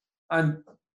 And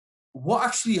what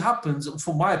actually happens,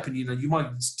 from my opinion, and you might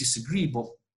disagree, but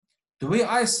the way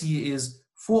I see it is,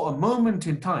 for a moment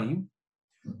in time,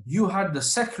 you had the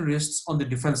secularists on the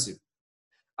defensive,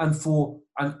 and for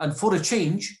a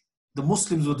change, the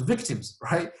Muslims were the victims,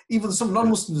 right? Even some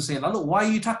non-Muslims are saying, "Look, why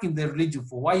are you attacking their religion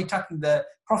for? Why are you attacking their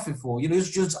prophet for? It's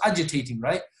just agitating,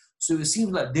 right?" So it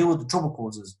seems like they were the trouble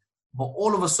causers. But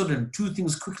all of a sudden, two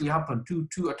things quickly happened,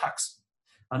 two attacks,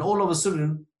 and all of a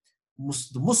sudden,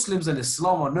 the Muslims and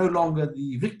Islam are no longer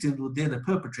the victims, but they're the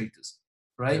perpetrators,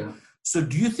 right? Yeah. So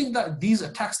do you think that these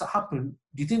attacks that happen,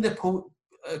 do you think they're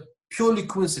purely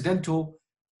coincidental,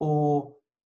 or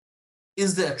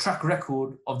is there a track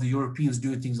record of the Europeans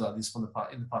doing things like this in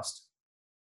the past?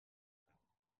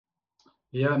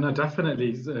 Yeah, no,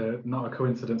 definitely not a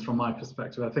coincidence from my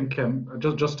perspective. I think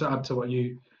just to add to what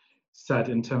you said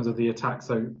in terms of the attack,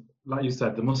 so like you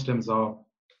said, the Muslims are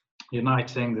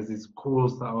uniting, there's these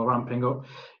calls that are ramping up.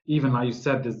 Even like you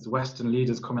said, there's Western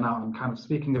leaders coming out and kind of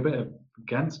speaking a bit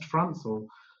against France, or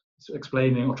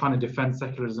explaining or trying to defend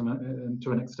secularism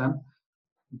to an extent.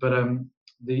 But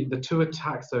the two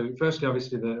attacks, so firstly,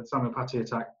 obviously, the Samuel Paty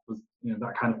attack was,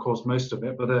 that kind of caused most of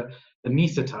it. But the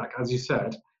Nice attack, as you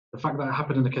said, the fact that it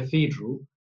happened in the cathedral,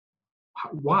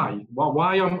 why?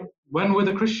 When were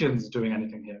the Christians doing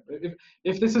anything here?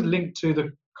 If this is linked to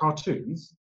the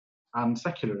cartoons and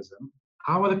secularism,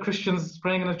 how are the Christians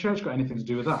praying in a church got anything to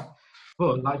do with that?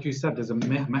 But like you said, there's a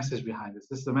message behind this.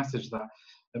 This is a message that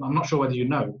I'm not sure whether you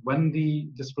know. When the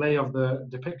display of the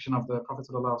depiction of the Prophet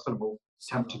ﷺ,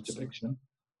 attempted depiction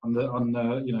on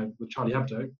with Charlie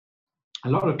Hebdo, a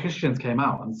lot of Christians came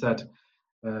out and said,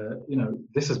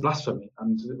 this is blasphemy,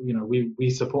 and we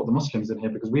support the Muslims in here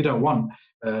because we don't want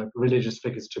religious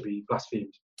figures to be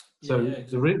blasphemed. So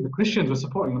exactly. The Christians were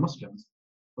supporting the Muslims.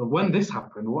 But when this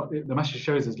happened, what the message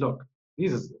shows is, look,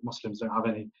 these Muslims don't have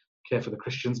any care for the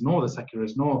Christians, nor the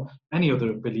secularists, nor any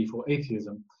other belief or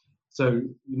atheism. So,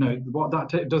 what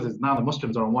that does is, now the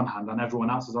Muslims are on one hand and everyone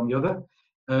else is on the other.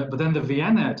 But then the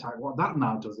Vienna attack, what that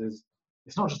now does is,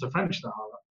 it's not just the French that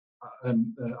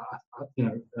are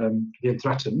being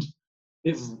threatened.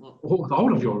 It's the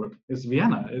whole of Europe. It's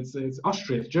Vienna. It's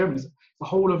Austria. It's Germany. It's the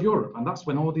whole of Europe. And that's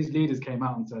when all these leaders came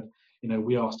out and said,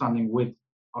 we are standing with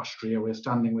Austria. We're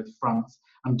standing with France.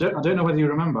 And I don't know whether you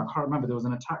remember. I can't remember. There was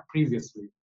an attack previously.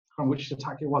 I can't remember which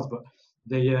attack it was, but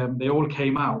they all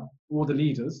came out. All the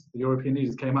leaders, the European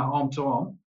leaders, came out arm to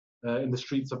arm in the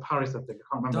streets of Paris. I think I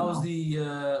can't remember. That was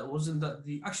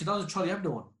actually that was the Charlie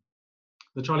Hebdo one.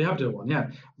 The Charlie Hebdo one, yeah.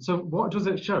 So what does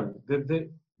it show?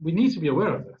 We need to be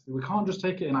aware of this. We can't just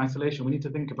take it in isolation. We need to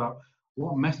think about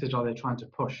what message are they trying to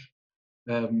push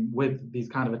with these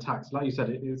kind of attacks. Like you said,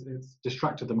 it's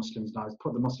distracted the Muslims now. It's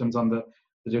put the Muslims on the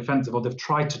defensive, or they've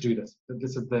tried to do this.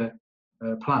 This is their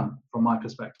plan, from my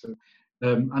perspective.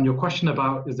 And your question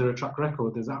about, is there a track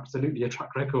record? There's absolutely a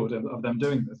track record of them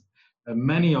doing this.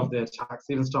 Many of the attacks,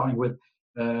 even starting with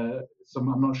I'm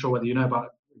not sure whether you know about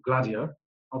Gladio.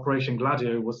 Operation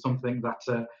Gladio was something that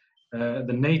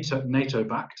the NATO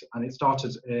backed, and it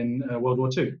started in World War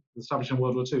II, established in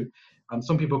World War II. And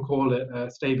some people call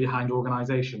it stay-behind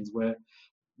organizations, where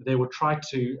they would try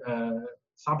to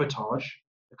sabotage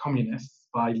the communists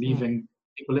by leaving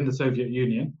people in the Soviet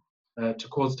Union to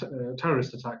cause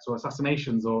terrorist attacks or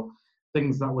assassinations or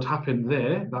things that would happen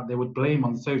there that they would blame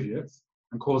on the Soviets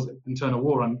and cause internal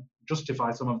war and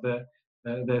justify some of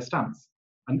their stance.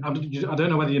 And I don't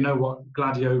know whether you know what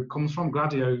Gladio comes from.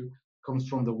 Gladio comes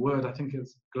from the word, I think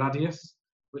it's gladius,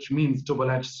 which means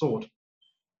double-edged sword.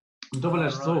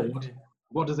 Double-edged sword,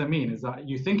 what does it mean? Is that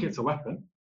you think it's a weapon,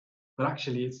 but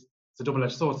actually it's a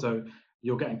double-edged sword, so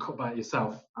you're getting cut by it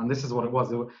yourself. And this is what it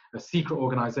was. It was a secret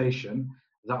organization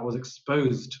that was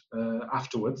exposed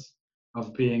afterwards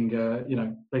of being,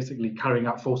 basically carrying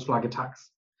out false flag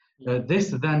attacks. This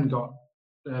then got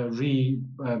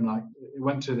it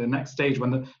went to the next stage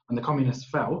when the communists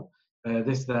fell.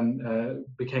 This then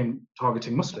became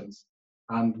targeting Muslims,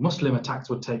 and Muslim attacks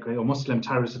would take place, or Muslim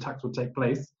terrorist attacks would take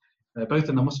place, both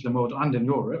in the Muslim world and in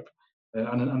Europe,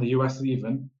 and the US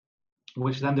even,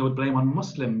 which then they would blame on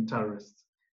Muslim terrorists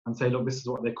and say, look, this is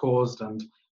what they caused, and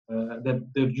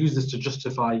they'd use this to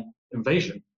justify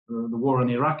invasion. The war in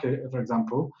Iraq, for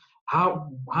example, how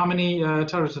many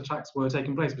terrorist attacks were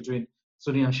taking place between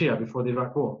Sunni and Shia before the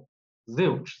Iraq War?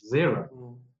 Zilch,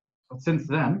 zero. But since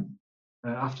then,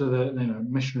 after the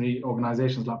missionary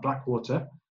organizations like Blackwater,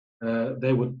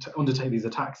 they would undertake these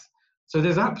attacks. So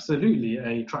there's absolutely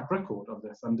a track record of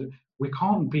this, and we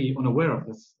can't be unaware of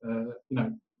this,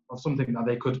 of something that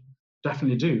they could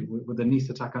definitely do with the Nice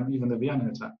attack and even the Vienna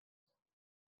attack.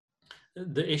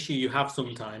 The issue you have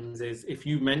sometimes is if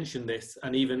you mention this,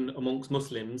 and even amongst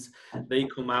Muslims, they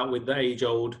come out with the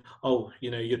age-old,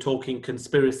 you're talking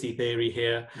conspiracy theory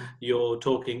here. You're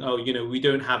talking, we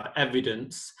don't have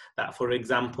evidence that, for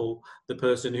example, the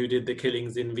person who did the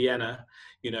killings in Vienna,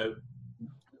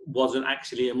 wasn't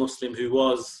actually a Muslim who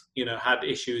was, had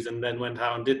issues and then went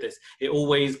out and did this. It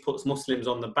always puts Muslims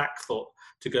on the back foot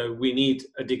to go, we need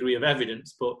a degree of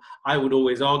evidence. But I would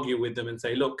always argue with them and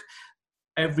say, look,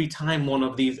 every time one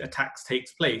of these attacks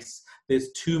takes place,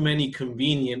 there's too many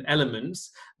convenient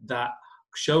elements that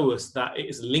show us that it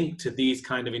is linked to these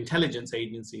kind of intelligence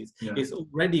agencies. Yeah. It's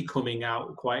already coming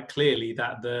out quite clearly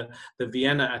that the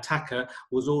Vienna attacker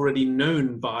was already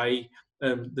known by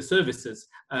the services,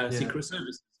 secret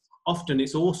services. Often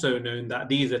it's also known that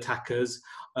these attackers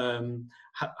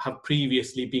have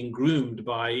previously been groomed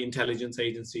by intelligence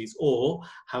agencies or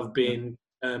have been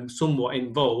somewhat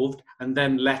involved and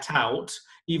then let out,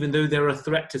 even though they're a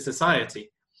threat to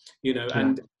society,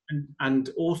 and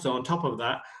also on top of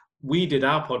that, we did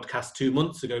our podcast 2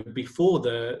 months ago before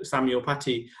the Samuel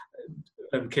Paty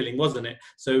killing, wasn't it?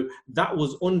 So that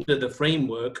was under the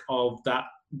framework of that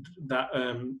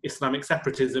Islamic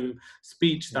separatism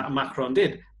speech that Macron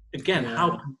did. Again,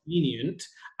 how convenient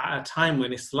at a time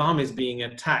when Islam is being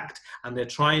attacked and they're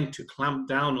trying to clamp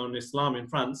down on Islam in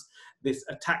France, this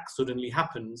attack suddenly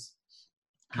happens.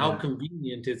 How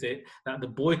convenient is it that the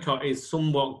boycott is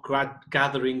somewhat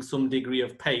gathering some degree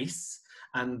of pace,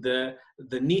 and the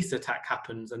Nice attack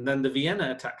happens, and then the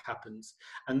Vienna attack happens,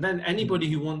 and then anybody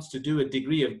who wants to do a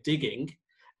degree of digging,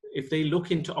 if they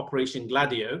look into Operation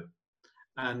Gladio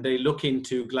and they look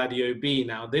into Gladio B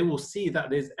now, they will see that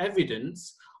there's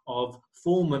evidence of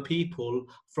former people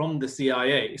from the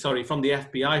CIA, from the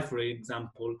FBI, for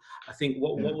example. I think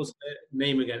what was her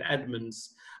name again?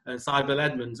 Edmonds, Cybele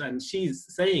Edmonds, and she's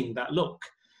saying that, look,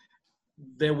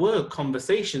 there were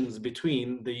conversations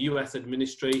between the US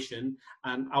administration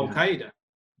and Al-Qaeda.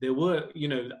 There were,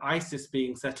 ISIS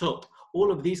being set up,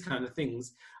 all of these kind of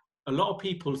things. A lot of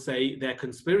people say they're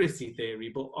conspiracy theory,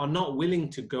 but are not willing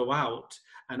to go out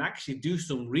and actually do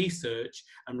some research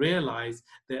and realize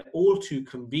they're all too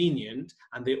convenient,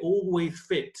 and they always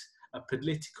fit a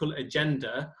political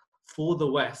agenda for the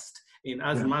West in,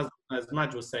 as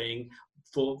Maj was saying,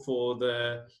 for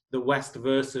the West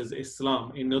versus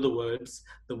Islam. In other words,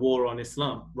 the war on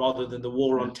Islam, rather than the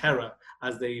war on terror,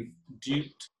 as they've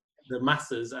duped the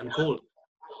masses and called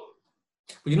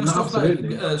it.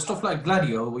 But stuff like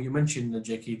Gladio, what you mentioned,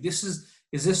 Jackie, is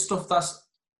this stuff that's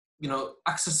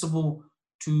accessible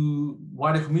to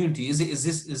wider community? Is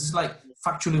this like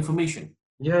factual information?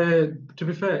 Yeah, to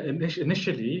be fair,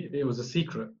 initially it was a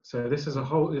secret. So this is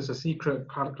it's a secret,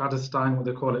 clandestine, what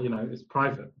they call it. It's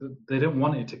private. They didn't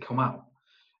want it to come out.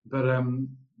 But the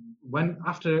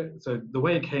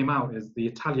way it came out is the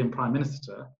Italian Prime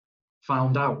Minister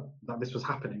found out that this was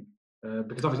happening,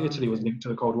 because obviously Italy was linked to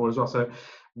the Cold War as well. So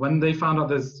when they found out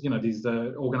there's these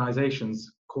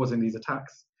organizations causing these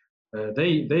attacks,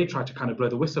 they tried to kind of blow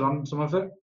the whistle on some of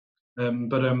it,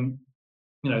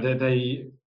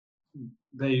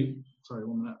 they sorry,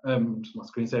 1 minute, my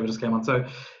screensaver just came on. So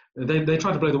they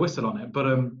tried to blow the whistle on it, but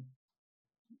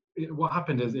what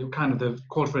happened is they've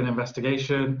called for an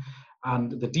investigation,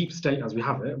 and the deep state, as we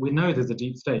have it, we know there's a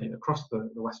deep state across the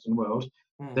Western world.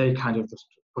 They kind of just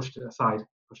pushed it aside,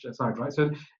 right? So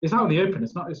it's out in the open.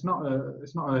 It's not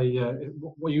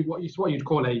what you'd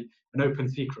call an open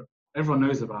secret. Everyone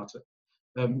knows about it.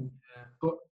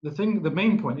 But the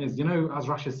main point is, as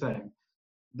Rash is saying,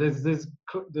 there's the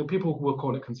people who will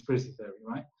call it conspiracy theory,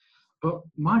 right? But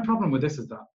my problem with this is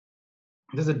that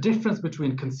there's a difference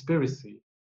between conspiracy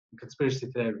and conspiracy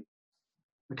theory.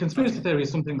 A conspiracy theory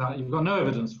is something that you've got no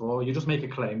evidence for. You just make a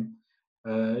claim.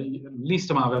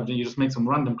 Least amount of evidence, you just make some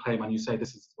random claim and you say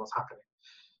this is what's happening.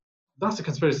 That's a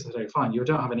conspiracy theory, fine. You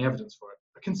don't have any evidence for it.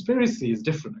 A A conspiracy is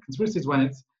different. A conspiracy is when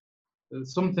it's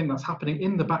something that's happening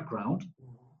in the background,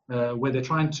 where they're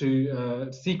trying to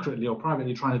secretly or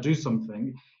privately trying to do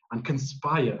something and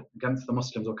conspire against the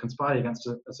Muslims or conspire against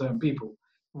a certain people.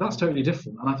 That's totally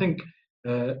different. And I think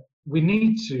we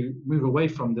need to move away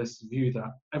from this view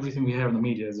that everything we hear in the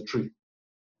media is the truth.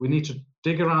 We need to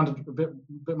dig around a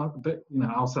bit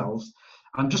ourselves.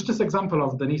 And just this example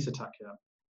of the Nice attack here.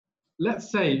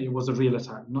 Let's say it was a real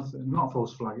attack, not a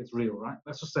false flag, it's real, right?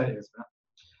 Let's just say it is. Yeah?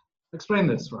 Explain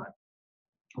this, right?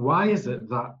 Why is it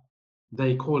that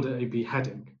they called it a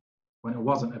beheading when it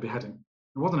wasn't a beheading?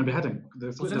 It wasn't a beheading.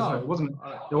 It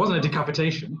wasn't a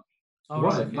decapitation. It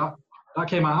wasn't. Right. That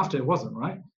came out after, it wasn't,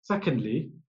 right?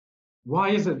 Secondly, why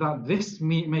is it that this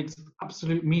makes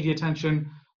absolute media attention?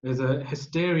 There's a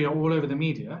hysteria all over the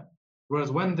media,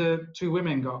 whereas when the two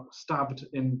women got stabbed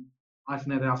in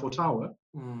near the Eiffel Tower,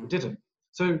 it didn't.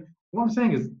 So what I'm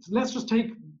saying is, let's just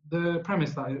take the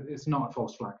premise that it's not a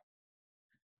false flag.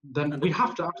 Then we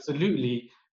have to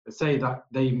absolutely say that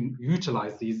they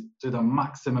utilize these to the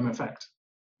maximum effect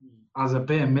as a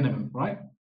bare minimum, right?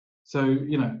 So,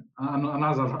 you know, and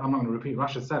as I'm not going to repeat,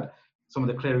 Rashid said some of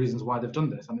the clear reasons why they've done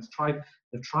this, and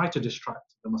they've tried to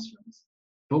distract the Muslims.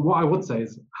 But what I would say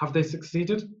is, have they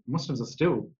succeeded? Muslims are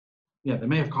still, they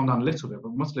may have calmed down a little bit,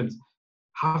 but Muslims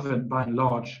haven't, by and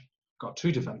large, got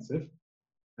too defensive.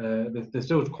 They're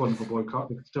still calling for boycott,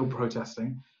 they're still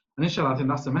protesting. And inshallah, I think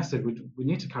that's the message we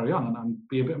need to carry on and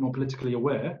be a bit more politically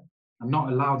aware and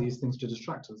not allow these things to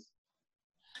distract us.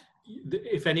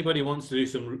 If anybody wants to do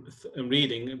some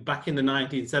reading, back in the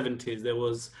 1970s, there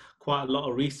was quite a lot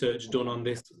of research done on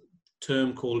this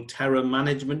term called terror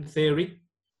management theory.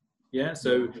 Yeah,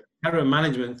 so terror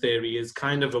management theory is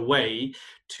kind of a way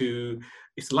to,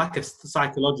 it's like a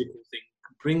psychological thing,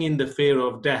 bringing the fear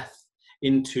of death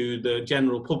into the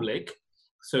general public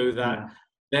so that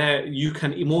you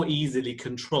can more easily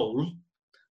control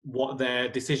what their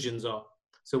decisions are.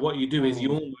 So what you do is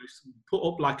you almost put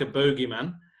up like a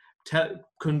bogeyman,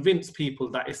 convince people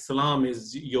that Islam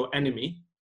is your enemy,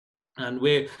 and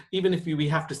even if we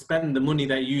have to spend the money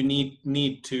that you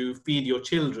need to feed your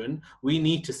children, we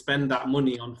need to spend that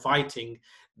money on fighting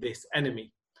this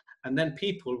enemy. And then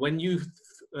people, when you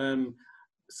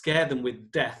scare them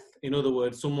with death, in other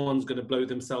words, someone's going to blow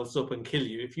themselves up and kill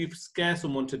you. If you scare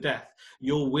someone to death,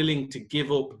 you're willing to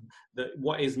give up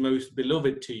what is most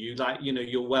beloved to you, like, you know,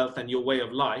 your wealth and your way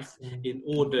of life, in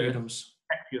order to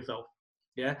protect yourself.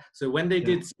 Yeah. So when they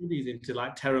did studies into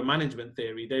like terror management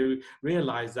theory, they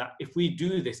realized that if we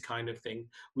do this kind of thing,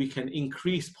 we can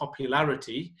increase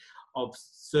popularity of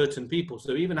certain people.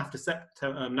 So even after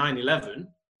 9/11,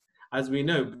 as we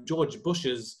know, George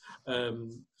Bush's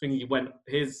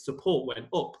his support went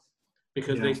up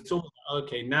because they saw,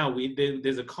 okay, now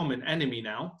there's a common enemy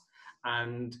now,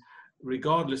 and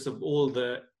regardless of all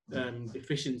the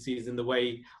deficiencies in the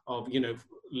way of, you know,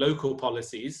 local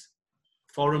policies,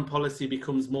 foreign policy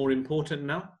becomes more important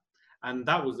now. And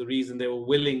that was the reason they were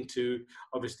willing to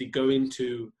obviously go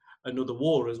into another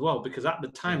war as well, because at the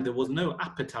time there was no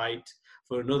appetite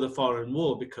for another foreign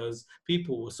war because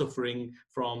people were suffering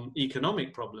from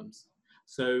economic problems.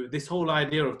 So this whole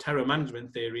idea of terror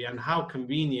management theory and how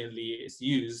conveniently it's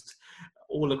used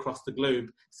all across the globe,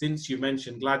 since you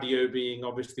mentioned Gladio being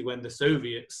obviously when the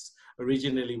Soviets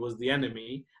originally was the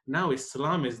enemy, now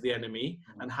Islam is the enemy,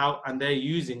 and they're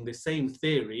using the same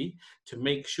theory to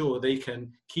make sure they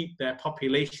can keep their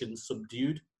population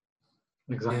subdued.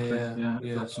 Exactly. Yeah.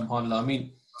 SubhanAllah. I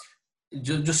mean,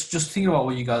 just thinking about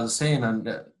what you guys are saying,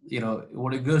 and you know,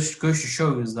 what it goes to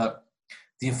show is that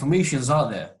the information's out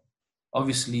there.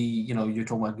 Obviously, you know, you're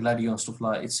talking about Gladio and stuff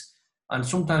like it. And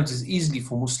sometimes it's easily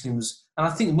for Muslims, and I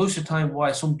think most of the time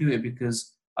why some do it,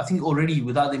 because I think already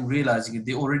without them realizing it,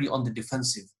 they're already on the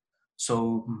defensive.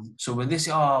 So when they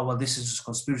say, well, this is just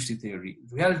conspiracy theory,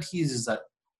 the reality is that,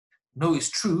 no, it's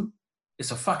true,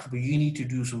 it's a fact, but you need to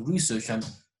do some research. And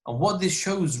what this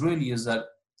shows really is that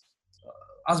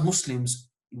as Muslims,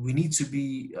 we need to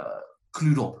be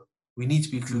clued up. We need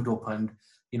to be clued up, and,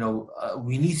 you know,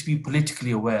 we need to be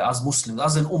politically aware as Muslims,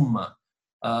 as an ummah.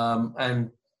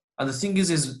 And the thing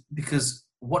is because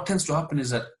what tends to happen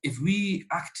is that if we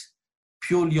act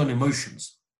purely on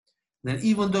emotions, then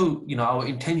even though, you know, our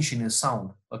intention is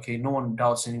sound, okay, no one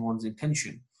doubts anyone's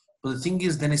intention, but the thing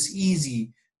is, then it's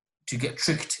easy to get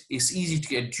tricked, it's easy to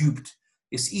get duped,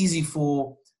 it's easy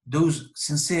for those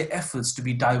sincere efforts to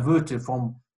be diverted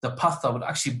from the path that would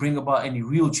actually bring about any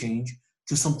real change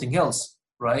to something else,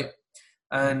 right?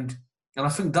 And I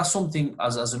think that's something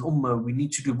as an ummah we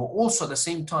need to do, but also at the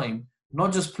same time,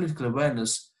 not just political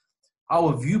awareness,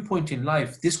 our viewpoint in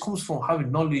life, this comes from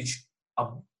having knowledge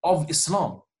of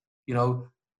Islam. You know,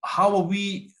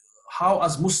 how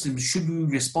as Muslims should we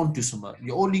respond to someone?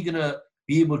 You're only going to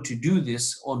be able to do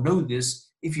this or know this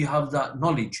if you have that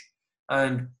knowledge.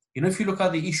 And, you know, if you look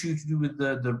at the issue to do with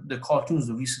the cartoons,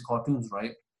 the recent cartoons,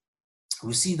 right,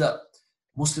 we see that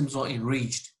Muslims are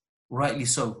enraged, rightly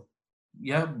so.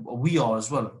 Yeah, we are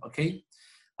as well, okay?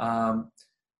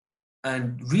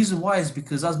 And reason why is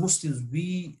because as Muslims,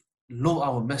 we love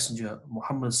our messenger,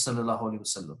 Muhammad sallallahu alaihi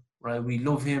wasallam, right? We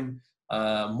love him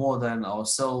more than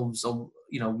ourselves. Or,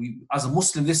 you know, we, as a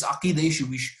Muslim, this Aqidah issue,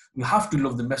 we have to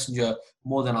love the messenger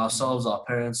more than ourselves, our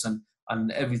parents,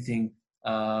 and everything,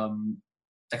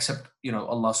 except, you know,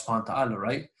 Allah subhanahu wa ta'ala,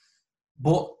 right?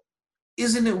 But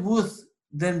isn't it worth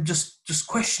then just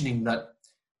questioning that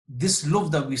this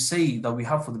love that we say that we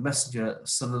have for the messenger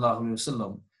sallallahu alaihi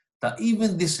wasallam, that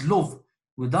even this love,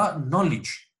 without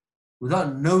knowledge,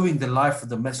 without knowing the life of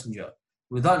the messenger,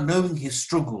 without knowing his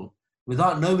struggle,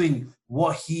 without knowing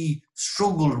what he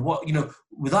struggled, what, you know,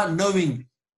 without knowing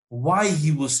why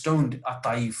he was stoned at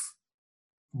Taif,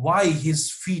 why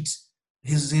his feet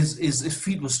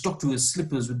were stuck to his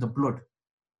slippers with the blood.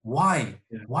 Why?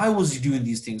 Yeah. Why was he doing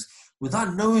these things?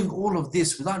 Without knowing all of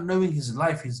this, without knowing his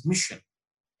life, his mission,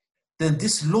 then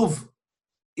this love,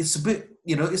 it's a bit,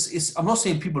 you know, it's I'm not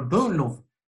saying people don't love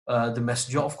the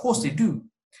messenger, of course they do.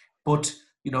 But,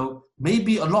 you know,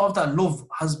 maybe a lot of that love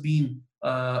has been,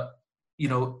 you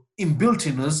know, inbuilt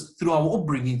in us through our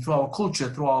upbringing, through our culture,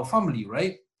 through our family,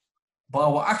 right? But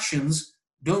our actions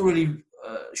don't really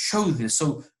show this.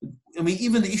 So, I mean,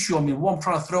 even the issue, I mean, what I'm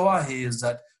trying to throw out here is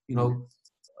that, you know,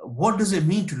 what does it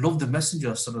mean to love the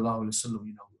messenger, sallallahu alaihi wasallam,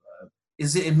 you know?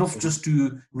 Is it enough just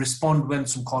to respond when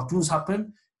some cartoons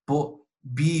happen, but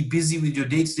be busy with your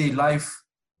day-to-day life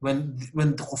when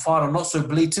the kuffar are not so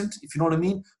blatant, if you know what I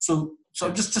mean? So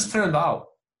just turn that out.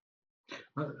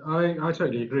 I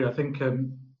totally agree. I think,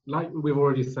 like we've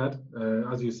already said,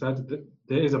 as you said,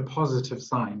 there is a positive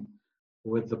sign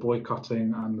with the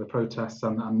boycotting and the protests,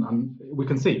 and we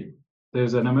can see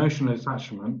there's an emotional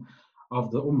attachment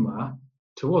of the ummah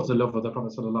towards the love of the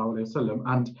Prophet sallallahu alaihi wasallam.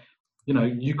 And, you know,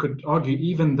 you could argue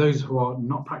even those who are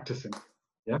not practicing,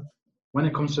 yeah, when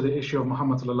it comes to the issue of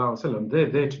Muhammad sallallahu alaihi wasallam, they're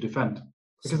there to defend,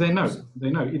 because they know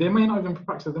they may not even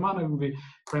practice, they might not even be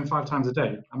praying 5 times a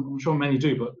day. I'm sure many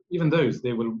do, but even those,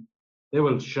 they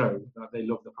will show that they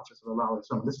love the Prophet sallallahu alaihi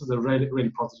wasallam. This is a really, really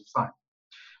positive sign.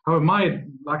 However,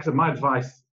 like I said, my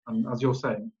advice, and as you're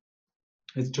saying,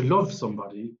 is to love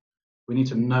somebody, we need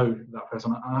to know that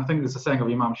person. And I think there's a saying of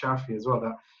Imam Shafi as well,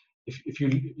 that if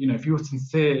you were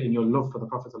sincere in your love for the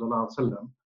Prophet sallallahu alaihi wasallam,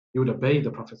 you would obey the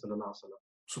Prophet sallallahu alaihi wasallam.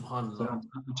 Subhanallah.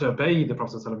 So, to obey the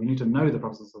Prophet sallallahu alaihi wasallam, you need to know the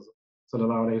Prophet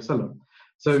sallallahu alaihi wasallam.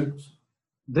 So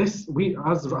this,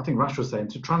 as I think Rash was saying,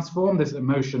 to transform this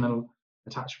emotional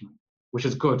attachment, which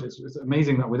is good. It's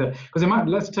amazing that we're there. Because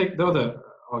let's take the other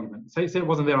argument. Say it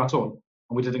wasn't there at all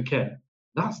and we didn't care.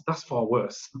 That's far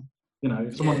worse. You know,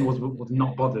 if someone was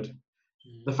not bothered.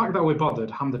 The fact that we're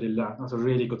bothered, alhamdulillah, that's a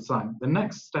really good sign. The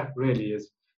next step really is,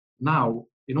 now,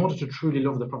 in order to truly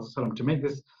love the Prophet ﷺ, to make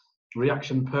this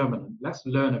reaction permanent, let's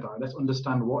learn about it, let's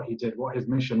understand what he did, what his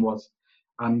mission was,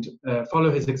 and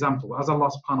follow his example. As Allah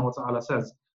subhanahu wa ta'ala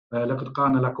says, لَقَدْ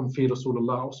قَانَ لَكُمْ فِي رَسُولِ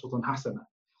اللَّهِ أُسْوَةٌ حَسَنَةٌ.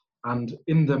 And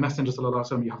in the Messenger sallallahu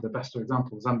alaihi wasallam, you have the best of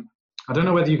examples. And I don't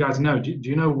know whether you guys know, do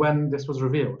you know when this was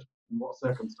revealed? In what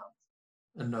circumstance?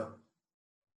 No.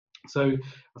 So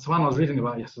that's one I was reading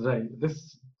about yesterday.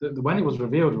 When it was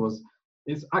revealed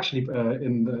it's actually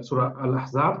in the Surah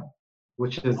Al-Ahzab,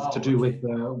 which is to do with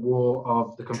the war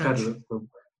of the Confederates,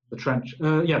 the trench.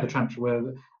 The trench, where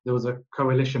there was a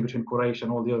coalition between Quraysh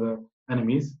and all the other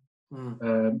enemies,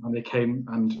 and they came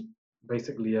and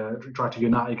basically tried to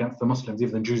unite against the Muslims,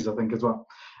 even the Jews, I think, as well.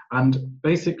 And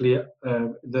basically,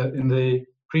 in the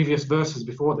previous verses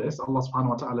before this, Allah subhanahu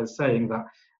wa ta'ala is saying that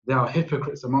there are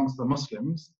hypocrites amongst the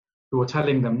Muslims who are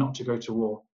telling them not to go to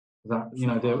war, that, you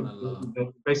know, they're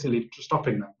basically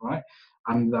stopping them, right?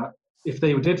 And that if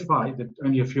they did fight, that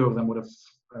only a few of them would have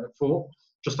fought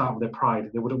just out of their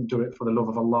pride. They wouldn't do it for the love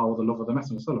of Allah or the love of the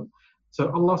Messenger.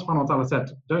 So Allah subhanahu wa ta'ala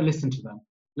said, don't listen to them.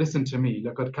 Listen to me.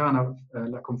 لَقَدْ كَانَ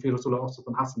لَكُمْ فِي رَسُولِ اللَّهِ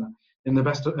أُسْوَةٌ حَسَنَةٌ. In the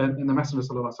Messenger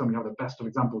sallallahu alaihi wasallam, you have the best of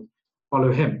examples.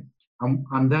 Follow him.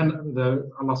 And then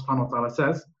Allah subhanahu wa ta'ala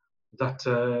says that,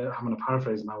 I'm going to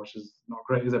paraphrase now, which is not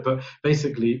great, is it? But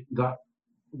basically, that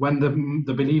when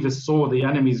the believers saw the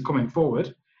enemies coming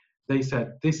forward, they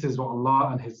said, this is what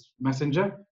Allah and his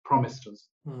messenger promised us.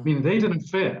 Meaning they didn't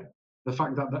fear the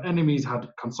fact that the enemies had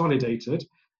consolidated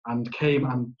and came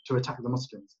and to attack the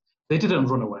Muslims. They didn't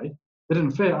run away. They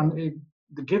didn't fear. And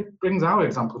it brings our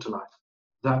example to life,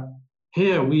 that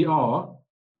here we are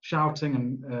shouting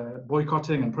and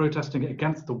boycotting and protesting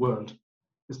against the world.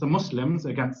 It's the Muslims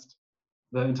against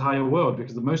the entire world,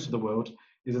 because most of the world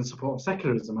is in support of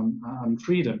secularism and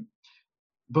freedom.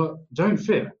 But don't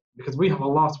fear, because we have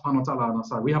Allah subhanahu wa ta'ala on our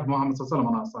side. We have Muhammad sallallahu alaihi wasallam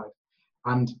on our side.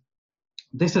 And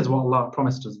this is what Allah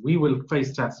promised us. We will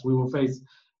face tests. We will face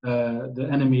the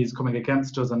enemies coming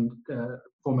against us and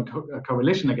form a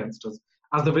coalition against us,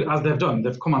 as they've done.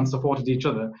 They've come and supported each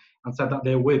other and said that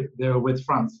they're with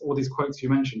France. All these quotes you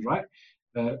mentioned, right?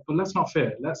 But let's not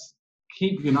fear. Let's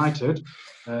keep united,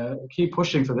 keep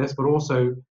pushing for this, but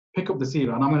also pick up the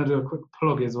seerah. And I'm going to do a quick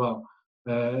plug as well.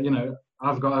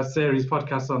 I've got a series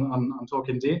podcast on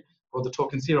Talking Deen, or the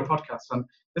Talking Seerah podcast, and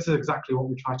this is exactly what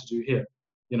we try to do here.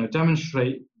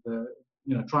 Demonstrate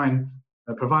try and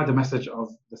provide the message of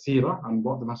the seerah and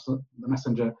what the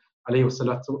Messenger alayhi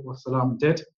salatu wasalam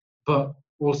did, but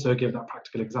also give that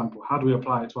practical example. How do we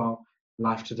apply it to our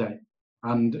life today?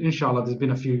 And inshallah, there's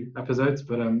been a few episodes,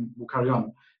 but we'll carry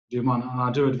on. And I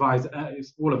do advise,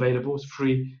 it's all available, it's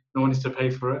free, no one needs to pay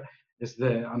for it, it's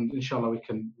there, and inshallah we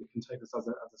can take this as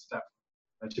a step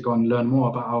to go and learn more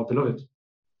about our beloved.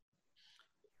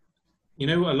 A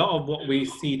lot of what we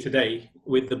see today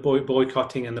with the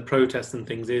boycotting and the protests and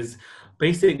things is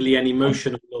basically an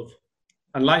emotional love.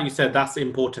 And like you said, that's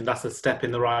important, that's a step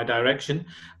in the right direction,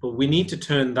 but we need to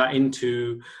turn that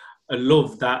into a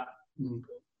love that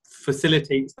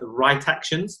facilitates the right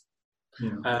actions.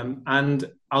 Yeah.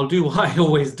 And I'll do what I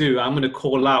always do. I'm going to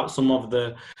call out some of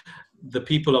the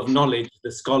people of knowledge,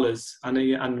 the scholars,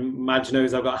 and Maj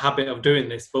knows I've got a habit of doing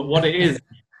this, but what it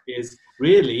is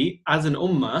really, as an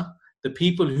ummah, the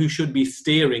people who should be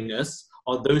steering us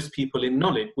are those people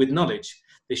with knowledge.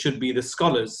 They should be the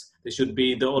scholars, they should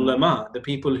be the ulama, the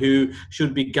people who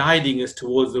should be guiding us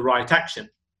towards the right action.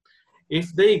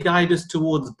 If they guide us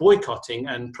towards boycotting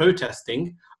and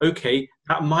protesting, okay,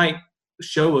 that might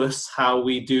show us how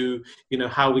we do,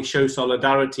 how we show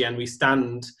solidarity and we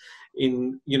stand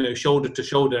in, shoulder to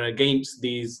shoulder against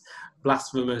these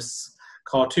blasphemous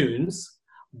cartoons.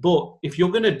 But if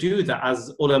you're going to do that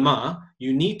as ulama,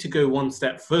 you need to go one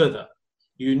step further.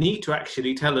 You need to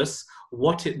actually tell us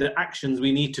the actions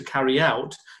we need to carry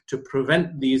out to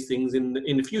prevent these things in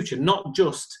the future, not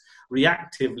just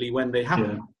reactively when they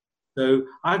happen. Yeah. So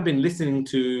I've been listening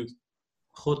to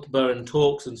khutbah and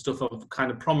talks and stuff of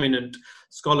kind of prominent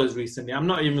scholars recently. I'm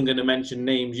not even going to mention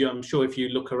names. I'm sure if you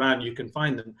look around, you can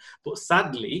find them. But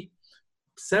sadly,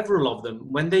 several of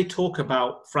them, when they talk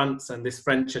about France and this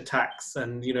French attacks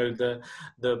and,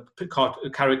 the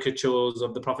caricatures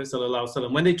of the Prophet sallallahu alaihi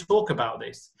wasallam, when they talk about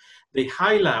this, they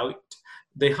highlight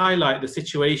the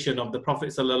situation of the Prophet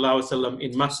sallallahu alaihi wasallam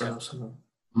in Makkah.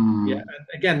 Yeah, and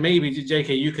again, maybe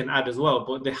JK, you can add as well,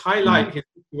 but they highlight his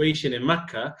situation in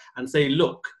Mecca and say,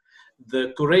 look,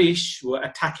 the Quraysh were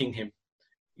attacking him.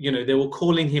 They were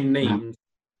calling him names.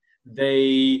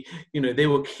 They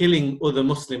were killing other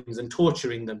Muslims and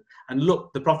torturing them. And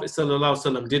look, the Prophet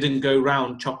ﷺ didn't go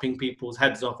around chopping people's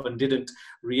heads off and didn't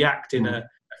react in a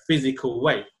physical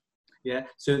way. Yeah,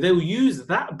 so they'll use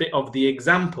that bit of the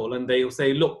example and they'll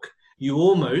say, look, you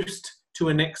almost, to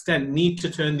an extent, need to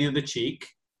turn the other cheek.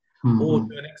 Or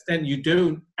to an extent you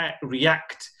don't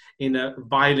react in a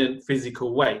violent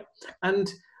physical way. And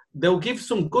they'll give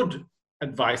some good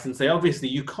advice and say, obviously,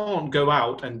 you can't go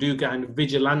out and do kind of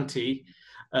vigilante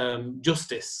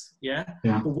justice. Yeah?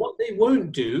 But what they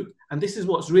won't do, and this is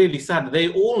what's really sad,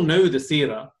 they all know the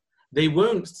seerah. They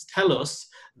won't tell us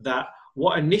that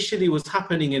what initially was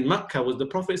happening in Mecca was the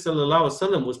Prophet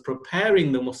ﷺ was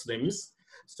preparing the Muslims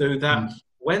so that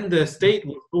when the state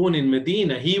was born in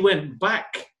Medina, he went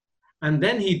back and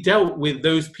then he dealt with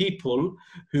those people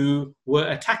who were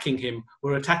attacking him,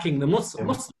 were attacking the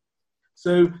Muslims.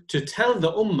 So to tell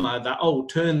the ummah that,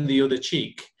 turn the other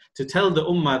cheek, to tell the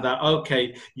ummah that,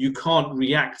 okay, you can't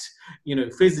react,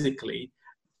 physically,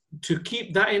 to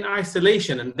keep that in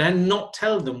isolation and then not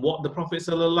tell them what the Prophet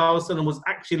ﷺ was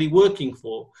actually working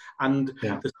for and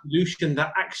the solution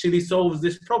that actually solves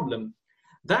this problem.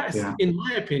 That's, in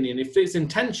my opinion, if it's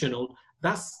intentional,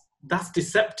 that's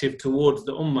deceptive towards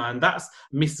the ummah, and that's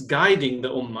misguiding the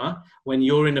ummah when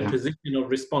you're in a position of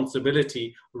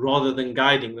responsibility rather than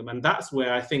guiding them. And that's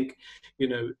where I think,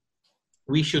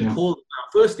 we should call them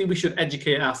out. Firstly, we should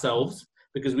educate ourselves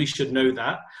because we should know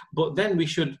that, but then we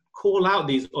should call out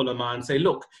these ulama and say,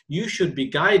 look, you should be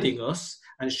guiding us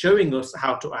and showing us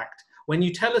how to act. When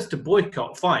you tell us to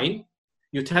boycott, fine,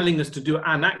 you're telling us to do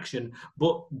an action,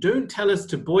 but don't tell us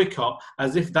to boycott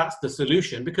as if that's the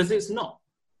solution, because it's not.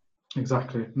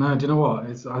 Exactly. No, do you know what?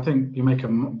 I think you make a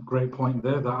great point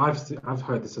there that I've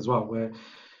heard this as well, where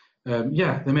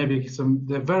there may be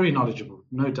they're very knowledgeable,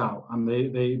 no doubt, and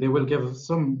they will give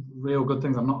some real good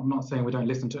things. I'm not saying we don't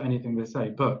listen to anything they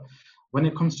say, but when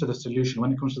it comes to the solution,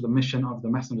 when it comes to the mission of the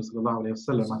Messenger sallallahu alaihi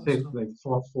wasallam, I think they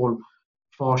fall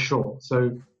far short.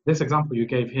 So this example you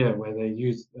gave here, where they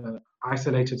use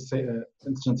isolated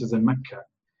instances in Mecca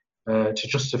to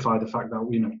justify the fact that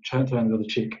we turn the other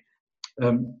cheek.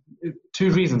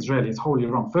 Two reasons really. It's wholly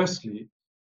wrong. Firstly,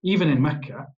 even in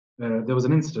Mecca, there was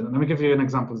an incident. And let me give you an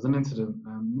example. There's an incident.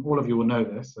 All of you will know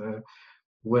this,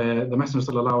 where the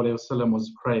Messenger sallallahu alaihi wasallam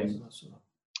was praying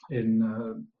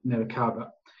in near the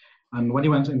Kaaba. And when he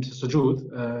went into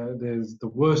sujood, there's the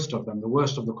worst of them, the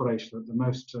worst of the Quraysh, the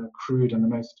most crude and the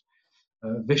most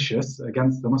vicious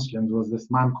against the Muslims was this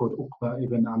man called Uqba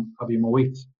ibn Abi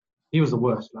Muwayt. He was the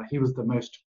worst. Like, he was the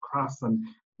most crass, and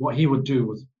what he would do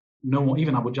was no more.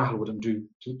 Even Abu Jahl wouldn't do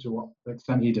to what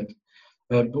extent he did.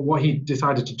 But what he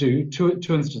decided to do,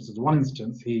 two instances. One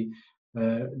instance, he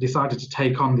decided to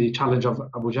take on the challenge of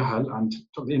Abu Jahl and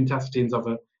took the intestines of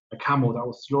a camel that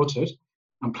was slaughtered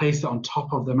and placed it on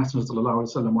top of the Messenger sallallahu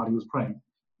alaihi wasallam while he was praying,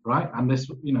 right? And this,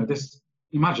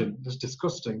 imagine, this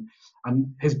disgusting.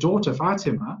 And his daughter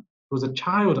Fatima, who was a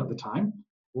child at the time,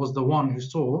 was the one who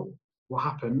saw what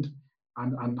happened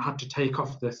and had to take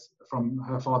off this from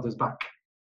her father's back.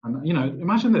 And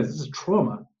imagine this is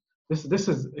trauma. This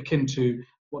is akin to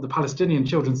what the Palestinian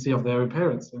children see of their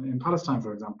parents in Palestine,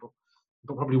 for example,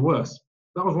 but probably worse.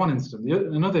 That was one incident.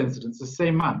 Another incident, the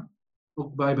same man,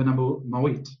 Uqba ibn Abu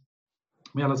Muwayt,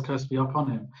 may Allah's curse be upon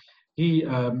him. He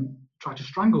tried to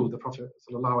strangle the Prophet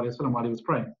ﷺ while he was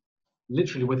praying,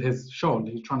 literally with his shawl.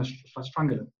 He was trying to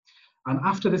strangle him. And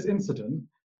after this incident,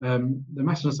 the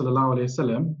Messenger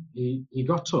ﷺ, he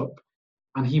got up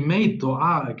and he made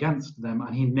dua against them,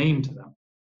 and he named them.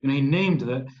 He named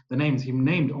the names. He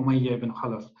named Umayyah ibn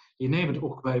Khalaf. He named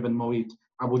Uqba ibn Muwayt,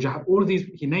 Abu Jahl. All of these,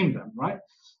 he named them, right?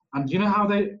 And you know how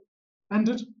they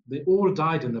ended? They all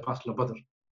died in the Battle of Badr.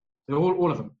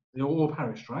 All of them. They all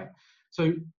perished, right?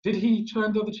 So did he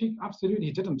turn the other cheek? Absolutely,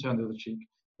 he didn't turn the other cheek.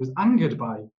 He was angered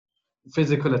by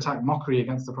physical attack, mockery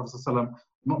against the Prophet ﷺ,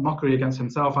 mockery against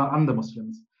himself and the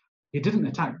Muslims. He didn't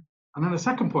attack. And then the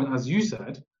second point, as you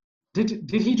said,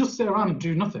 did he just sit around and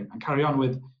do nothing and carry on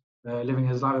with living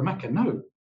his life in Mecca? No,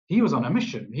 he was on a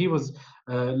mission. He was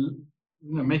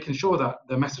making sure that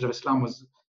the message of Islam was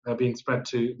being spread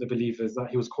to the believers, that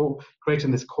he was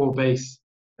creating this core base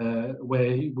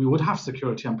where we would have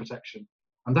security and protection.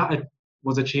 And that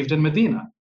was achieved in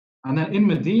Medina. And then in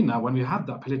Medina, when we had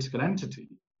that political entity,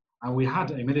 and we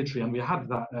had a military, and we had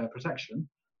that protection,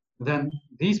 then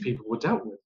these people were dealt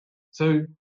with. So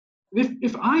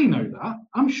if I know that,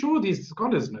 I'm sure these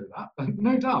scholars know that,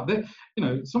 no doubt.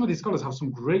 Some of these scholars have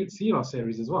some great seerah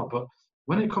series as well, but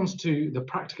when it comes to the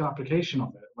practical application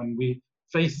of it, when we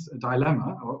face a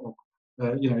dilemma, or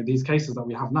these cases that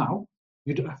we have now,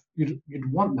 you'd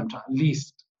want them to at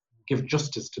least give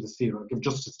justice to the seerah, give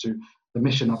justice to the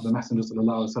mission of the Messenger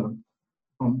sallallahu alaihi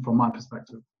wasallam, from my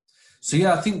perspective. So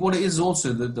yeah, I think what it is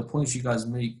also the points you guys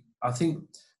make. I think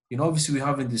obviously we're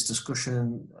having this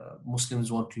discussion.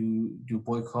 Muslims want to do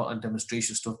boycott and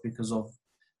demonstration stuff because of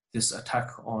this attack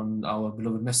on our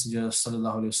beloved Messenger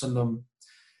sallallahu alaihi wasallam.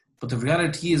 But the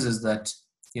reality is that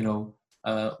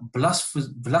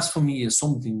blasphemy is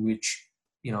something which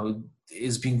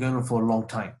is been going on for a long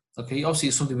time. Okay, obviously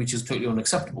it's something which is totally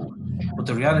unacceptable. But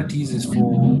the reality is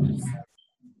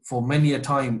for many a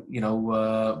time,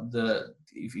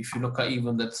 if you look at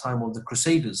even the time of the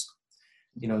Crusaders,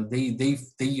 they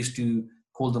used to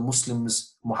call the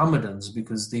Muslims Mohammedans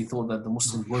because they thought that the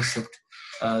Muslims worshipped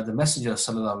the Messenger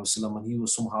sallallahu alaihi wasallam, and he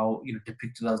was somehow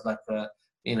depicted as like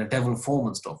in a devil form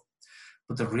and stuff.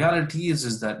 But the reality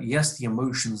is that yes, the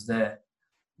emotion's there,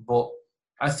 but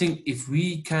I think if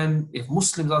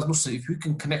Muslims, if we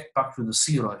can connect back to the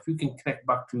seerah, if we can connect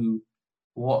back to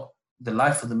what the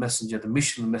life of the Messenger, the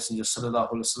mission of the Messenger sallallahu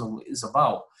alaihi wasallam is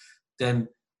about, then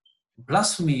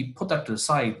blasphemy, put that to the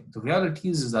side. The reality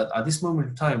is that at this moment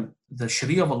in time, the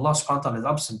Sharia of Allah subhanahu wa ta'ala is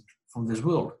absent from this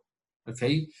world.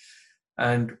 Okay?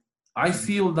 And I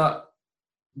feel that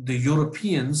the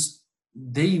Europeans,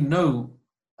 they know,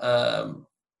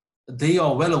 they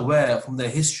are well aware from their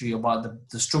history about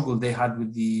the struggle they had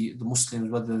with the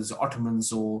Muslims, whether it was the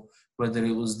Ottomans or whether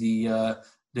it was the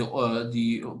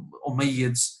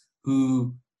Umayyads,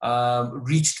 who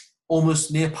reached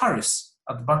almost near Paris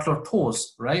at the Battle of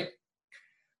Tours, right?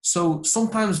 So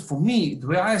sometimes for me, the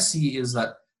way I see it is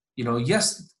that,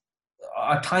 yes,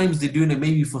 at times they're doing it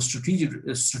maybe for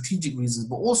strategic reasons,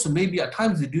 but also maybe at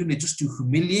times they're doing it just to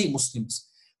humiliate Muslims,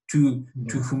 to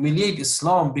humiliate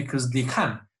Islam because they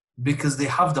can, because they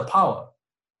have the power.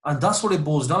 And that's what it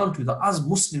boils down to, that as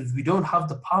Muslims, we don't have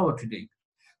the power today.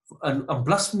 And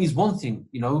blasphemy is one thing,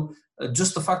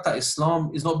 just the fact that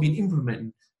Islam is not being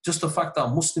implemented. just the fact that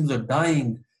Muslims are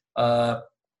dying,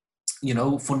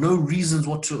 for no reasons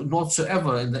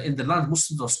whatsoever in the land.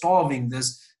 Muslims are starving.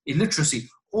 There's illiteracy.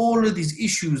 All of these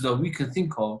issues that we can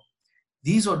think of,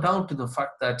 these are down to the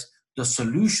fact that the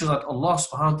solution that Allah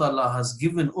subhanahu wa ta'ala has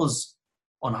given us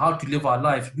on how to live our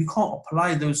life, we can't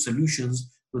apply those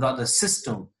solutions without the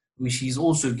system which He's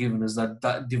also given us,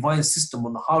 that divine system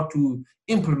on how to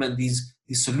implement these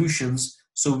solutions,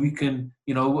 so we can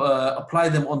apply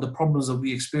them on the problems that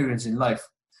we experience in life.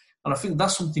 And I think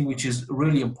that's something which is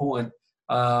really important.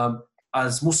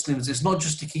 As Muslims, it's not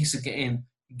just a case of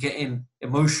getting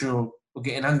emotional or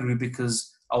getting angry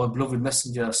because our beloved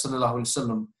Messenger sallallahu alaihi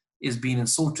wasallam is being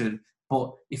insulted.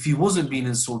 But if he wasn't being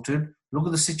insulted, look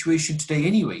at the situation today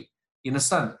anyway. You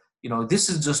understand? This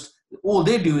is just, all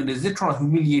they're doing is they're trying to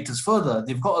humiliate us further.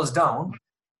 They've got us down,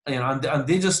 and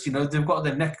they just, they've got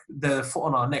their foot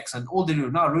on our necks, and all they're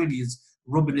doing now really is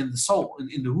rubbing in the salt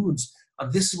in the wounds.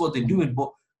 And this is what they're doing.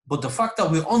 But the fact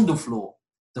that we're on the floor,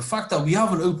 the fact that we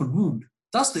have an open wound,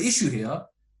 that's the issue here.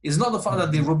 It's not the fact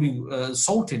that they're rubbing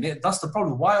salt in it. That's the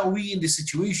problem. Why are we in this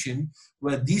situation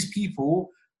where these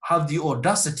people have the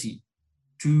audacity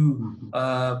to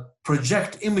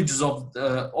project images of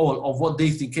what they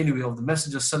think anyway of the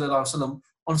Messenger sallallahu alaihi wasallam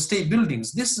on state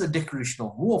buildings? This is a declaration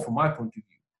of war from my point of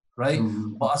view, right?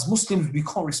 But as Muslims, we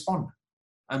can't respond.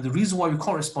 And the reason why we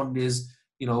can't respond is,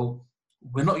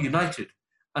 we're not united.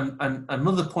 And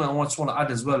another point I just want to add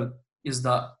as well is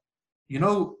that,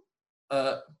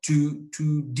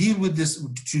 to deal with this,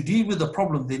 to deal with the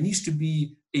problem, there needs to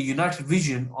be a united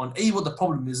vision on what the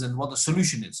problem is and what the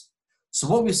solution is. So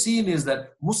what we're seeing is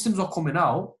that Muslims are coming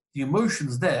out, the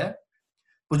emotions there,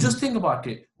 but just think about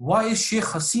it. Why is Sheikh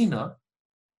Hasina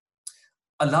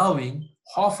allowing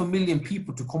 500,000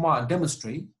 people to come out and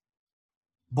demonstrate?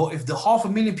 But if the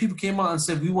 500,000 people came out and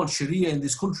said, we want Sharia in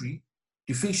this country,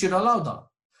 do you think she'd allow that?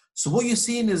 So what you're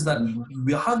seeing is that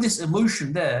we have this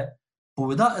emotion there, but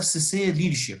without a sincere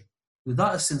leadership, to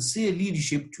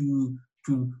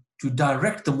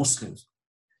direct the Muslims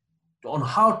on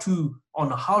how to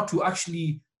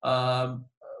actually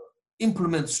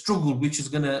implement struggle, which is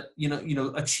going to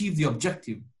achieve the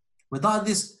objective. Without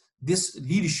this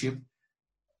leadership,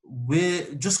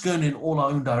 we're just going in all our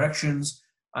own directions,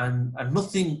 and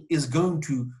nothing is going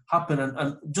to happen.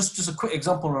 And just a quick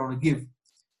example I want to give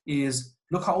is,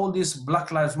 look at all this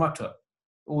Black Lives Matter,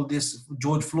 all this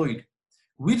George Floyd.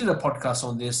 We did a podcast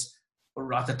on this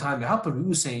at the time it happened. We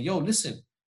were saying, yo, listen,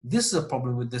 this is a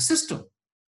problem with the system.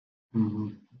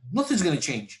 Nothing's going to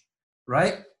change,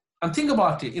 right? And think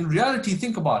about it. In reality,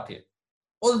 think about it.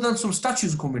 Other than some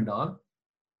statues coming down,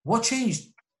 what changed?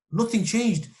 Nothing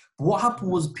changed. But what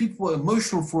happened was people were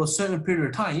emotional for a certain period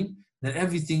of time, then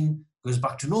everything goes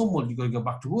back to normal. You got to go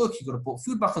back to work. You got to put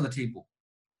food back on the table.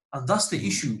 And that's the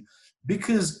issue.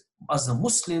 Because as the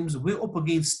Muslims, we're up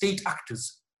against state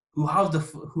actors who have the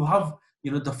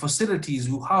facilities,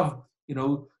 who have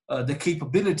the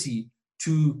capability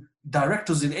to direct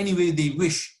us in any way they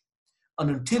wish. And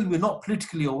until we're not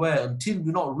politically aware, until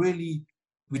we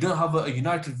don't have a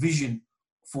united vision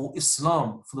for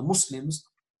Islam, for the Muslims,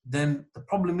 then the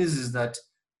problem is that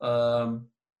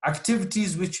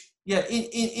activities which,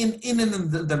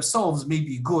 in themselves may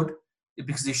be good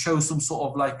because they show some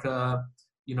sort of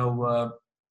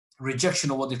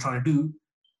rejection of what they're trying to do.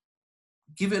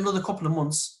 Give it another couple of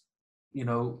months,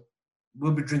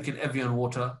 we'll be drinking Evian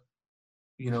water.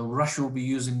 Russia will be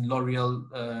using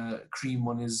L'Oreal cream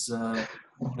on his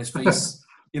face.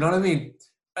 You know what I mean?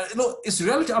 Look, it's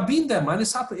reality. I've been there, man.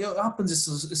 It happens.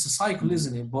 It's a cycle,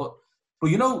 isn't it? But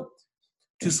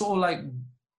to sort of like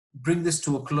bring this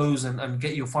to a close and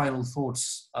get your final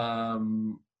thoughts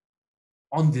on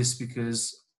this,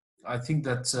 because I think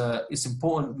that it's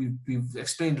important. We've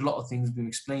explained a lot of things. We've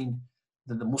explained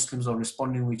that the Muslims are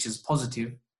responding, which is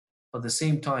positive. But at the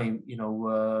same time,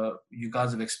 you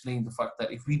guys have explained the fact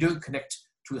that if we don't connect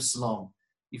to Islam,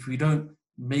 if we don't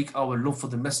make our love for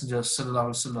the Messenger sallallahu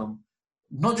alaihi wasallam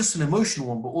not just an emotional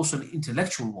one, but also an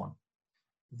intellectual one,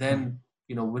 then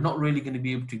we're not really going to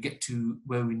be able to get to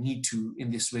where we need to in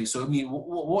this way. So, I mean,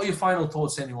 what are your final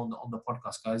thoughts, anyone, on the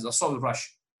podcast, guys? I'll start with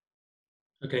Rash.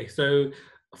 Okay, so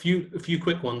a few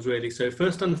quick ones, really. So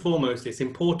first and foremost, it's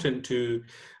important to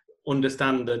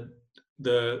understand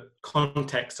the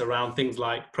context around things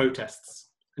like protests.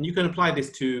 And you can apply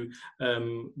this to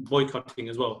boycotting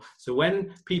as well. So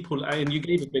when people, and you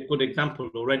gave a good example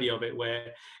already of it,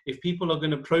 where if people are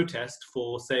going to protest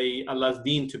for, say, Allah's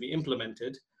deen to be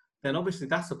implemented, then obviously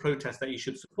that's a protest that you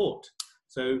should support.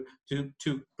 So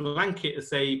to blanket and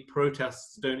say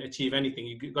protests don't achieve anything,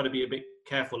 you've got to be a bit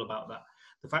careful about that.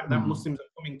 The fact that Muslims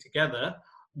are coming together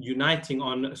uniting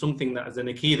on something that is an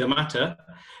akida matter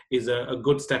is a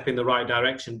good step in the right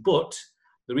direction. But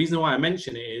the reason why I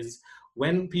mention it is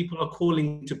when people are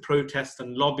calling to protest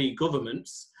and lobby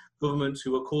governments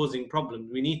who are causing problems,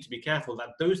 we need to be careful that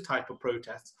those type of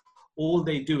protests, all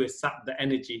they do is sap the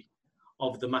energy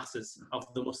of the masses, of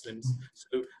the Muslims.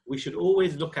 So we should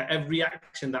always look at every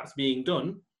action that's being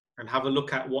done and have a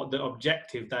look at what the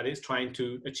objective that it's trying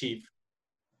to achieve,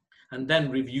 and then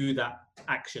review that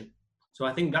action. So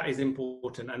I think that is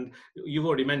important. And you've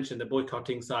already mentioned the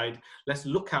boycotting side. Let's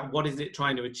look at what is it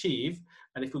trying to achieve.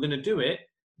 And if we're going to do it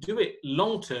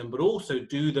long term, but also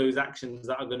do those actions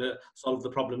that are going to solve the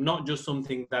problem, not just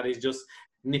something that is just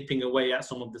nipping away at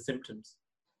some of the symptoms.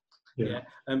 Yeah.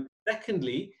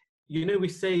 Secondly, you know, we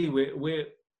say we're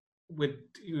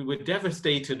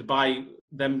devastated by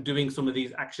them doing some of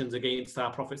these actions against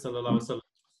our Prophet sallallahu alaihi wasallam.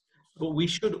 But we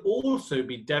should also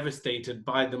be devastated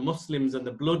by the Muslims and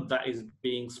the blood that is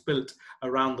being spilt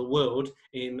around the world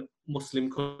in Muslim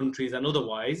countries and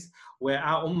otherwise, where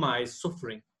our ummah is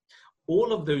suffering.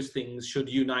 All of those things should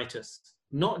unite us,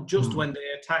 not just when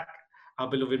they attack our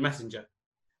beloved messenger.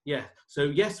 Yeah, so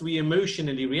yes, we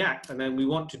emotionally react and then we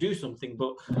want to do something,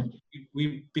 but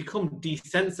we become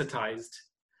desensitized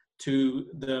to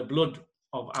the blood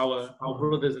of our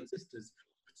brothers and sisters.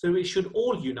 So it should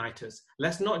all unite us.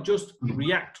 Let's not just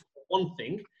react to one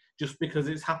thing just because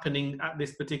it's happening at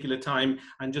this particular time,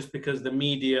 and just because the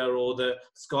media or the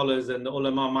scholars and the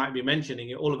ulama might be mentioning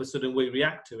it, all of a sudden we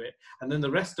react to it. And then the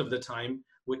rest of the time,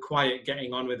 we're quiet,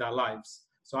 getting on with our lives.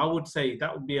 So I would say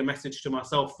that would be a message to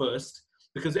myself first,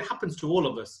 because it happens to all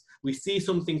of us. We see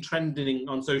something trending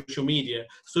on social media,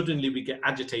 suddenly we get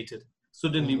agitated.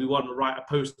 Suddenly we want to write a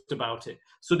post about it.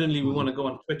 Suddenly we want to go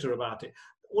on Twitter about it.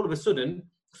 All of a sudden,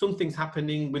 something's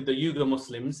happening with the Uyghur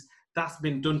Muslims that's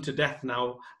been done to death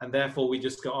now, and therefore we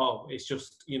just go, oh, it's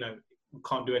just, you know, we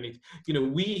can't do anything. You know,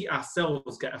 we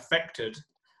ourselves get affected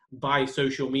by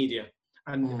social media,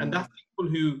 and that's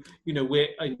people who, you know, we're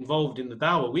involved in the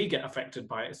dawah, we get affected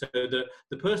by it. So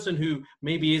the person who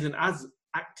maybe isn't as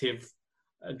active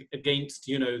against,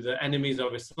 you know, the enemies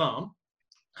of Islam,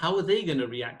 how are they going to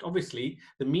react? Obviously,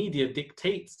 the media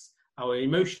dictates our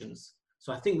emotions.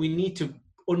 So I think we need to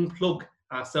unplug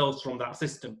ourselves from that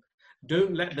system.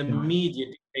 Don't let the media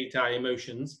dictate our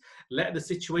emotions. Let the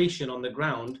situation on the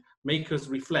ground make us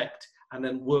reflect and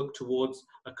then work towards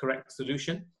a correct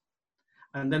solution.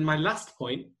 And then my last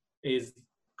point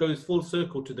goes full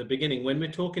circle to the beginning. When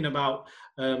we're talking about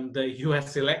the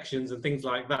US elections and things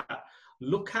like that,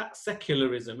 look at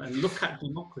secularism and look at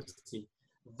democracy.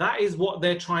 That is what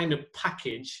they're trying to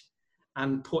package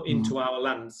and put into our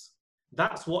lands.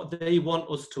 That's what they want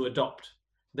us to adopt.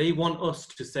 They want us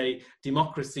to say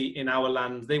democracy in our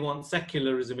lands. They want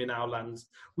secularism in our lands.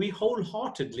 We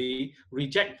wholeheartedly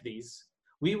reject these.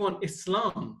 We want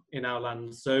Islam in our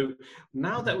lands. So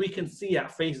now that we can see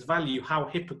at face value how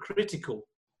hypocritical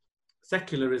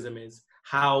secularism is,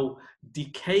 how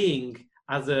decaying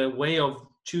as a way of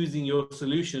choosing your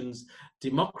solutions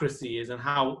democracy is, and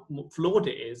how flawed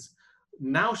it is,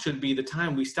 now should be the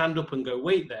time we stand up and go,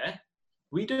 wait there,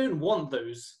 we don't want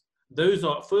those. Those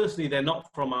are, firstly, they're not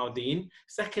from our deen.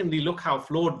 Secondly, look how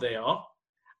flawed they are.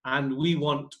 And we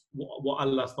want what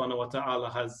Allah subhanahu wa ta'ala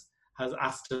has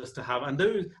asked us to have. And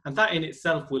that in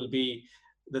itself will be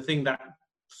the thing that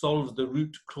solves the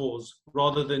root cause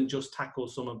rather than just tackle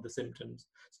some of the symptoms.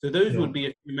 So those would be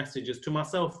a few messages to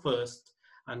myself first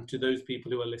and to those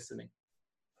people who are listening.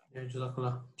 Yeah,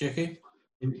 Jazakallah. JK?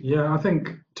 Yeah, I think,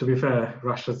 to be fair,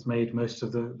 Rash has made most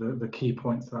of the key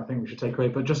points that I think we should take away.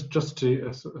 But just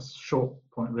to a short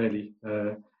point, really,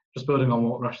 just building on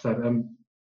what Rash said,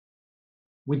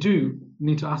 we do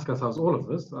need to ask ourselves, all of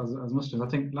us as Muslims, I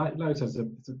think, like I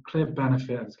said, it's a clear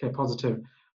benefit, it's a clear positive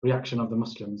reaction of the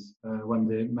Muslims when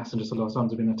the Messenger sallallahu alaihi wasallam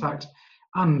has been attacked.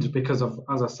 And because of,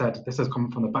 as I said, this has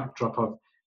come from the backdrop of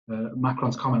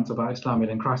Macron's comments about Islam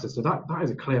in crisis. So that is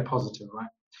a clear positive, right?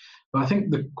 But I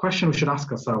think the question we should ask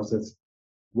ourselves is,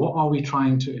 what are we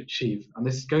trying to achieve? And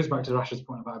this goes back to Rash's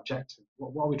point about objective.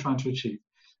 What are we trying to achieve?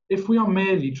 If we are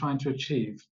merely trying to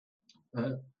achieve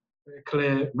a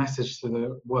clear message to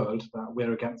the world that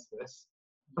we're against this,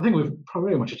 I think we've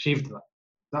pretty much achieved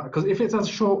that. Because if it's as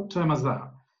short term as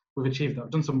that, we've achieved that.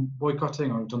 We've done some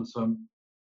boycotting, or we've done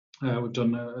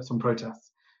some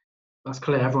protests. That's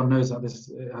clear. Everyone knows that this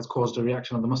has caused a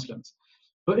reaction of the Muslims.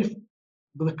 But if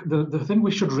the thing we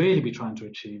should really be trying to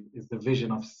achieve is the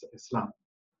vision of Islam.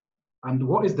 And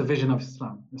what is the vision of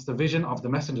Islam? It's the vision of the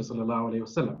Messenger sallallahu alaihi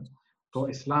wasallam, for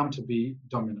Islam to be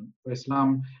dominant, for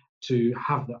Islam to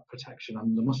have that protection,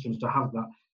 and the Muslims to have that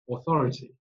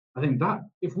authority. I think that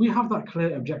if we have that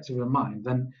clear objective in mind,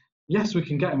 then yes, we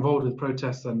can get involved with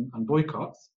protests and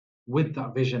boycotts with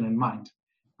that vision in mind,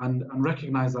 and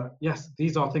recognize that, yes,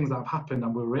 these are things that have happened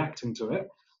and we're reacting to it,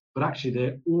 but actually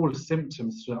they're all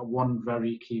symptoms to that one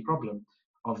very key problem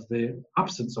of the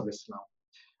absence of Islam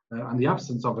and the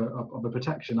absence of a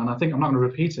protection. And I think, I'm not going to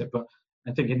repeat it, but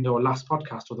I think in your last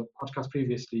podcast or the podcast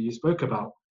previously, you spoke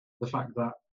about the fact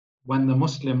that when the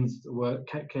Muslims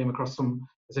came across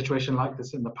a situation like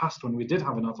this in the past, when we did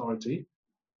have an authority,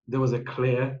 there was a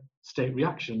clear state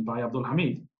reaction by Abdul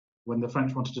Hamid when the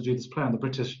French wanted to do this play and the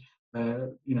British,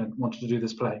 wanted to do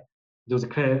this play. There was a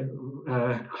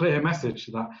clear message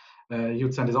that he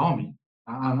would send his army,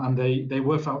 and they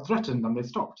were felt threatened and they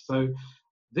stopped. So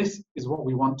this is what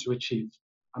we want to achieve,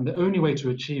 and the only way to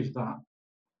achieve that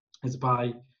is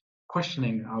by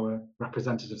questioning our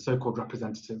representatives, so-called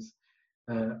representatives,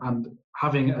 and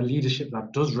having a leadership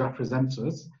that does represent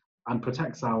us and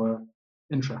protects our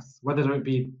interests, whether it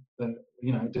be the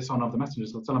dishonor of the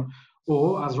Messenger,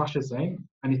 or, as Rashid is saying,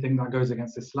 anything that goes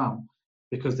against Islam,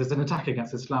 because there's an attack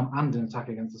against Islam and an attack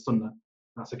against the Sunnah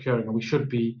that's occurring, and we should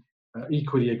be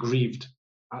equally aggrieved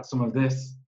at some of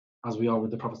this as we are with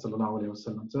the Prophet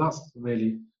ﷺ. So that's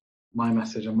really my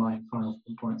message and my final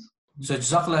points. So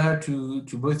Jazakallah khair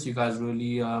to both you guys,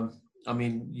 really. I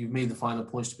mean, you've made the final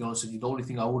points, to be honest with you. The only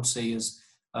thing I would say is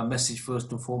a message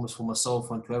first and foremost for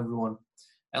myself and to everyone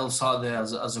else out there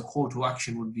as a call to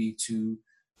action would be to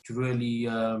really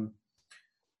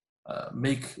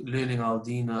make learning our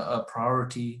deen a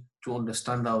priority, to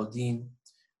understand our deen.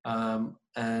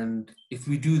 And if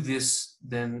we do this,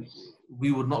 then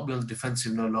we would not be on the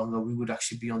defensive no longer. We would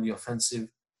actually be on the offensive.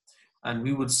 And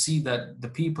we would see that the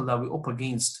people that we're up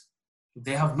against,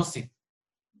 they have nothing.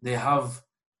 They have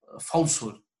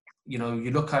falsehood.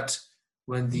 You look at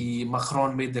when the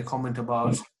Macron made the comment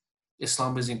about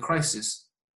Islam is in crisis,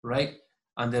 right?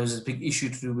 And there was this big issue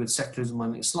to do with secularism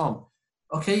and Islam.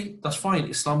 Okay, that's fine.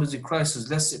 Islam is in crisis.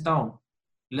 Let's sit down.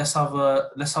 Let's have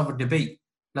a debate.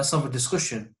 Let's have a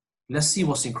discussion. Let's see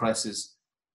what's in crisis.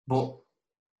 But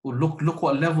look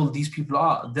what level these people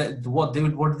are. What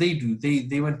did they do?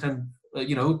 They went and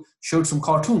showed some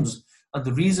cartoons. And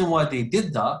the reason why they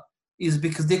did that is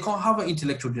because they can't have an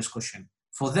intellectual discussion.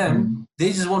 For them,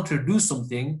 they just want to do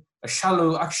something, a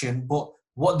shallow action, but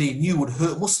what they knew would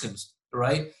hurt Muslims,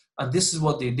 right? And this is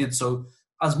what they did. So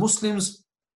as Muslims,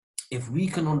 if we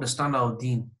can understand our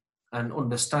deen and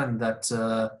understand that,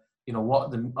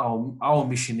 what our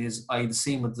mission is, i.e. the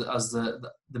same as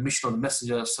the mission of the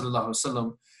Messenger, sallallahu alaihi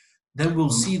wasallam, then we'll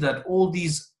see that all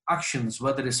these actions,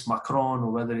 whether it's Macron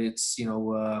or whether it's,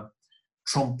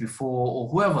 Trump before or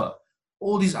whoever,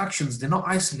 all these actions, they're not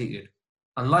isolated.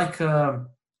 And like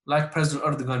President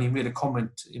Erdogan, he made a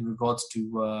comment in regards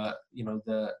to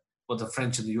what the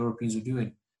French and the Europeans are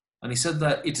doing, and he said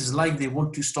that it is like they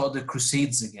want to start the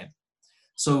Crusades again.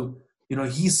 So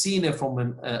he's seen it from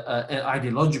an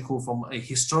ideological, from a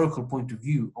historical point of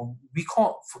view. We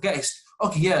can't forget.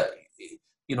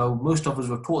 Most of us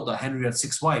were taught that Henry had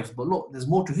 6 wives, but look, there's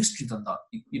more to history than that.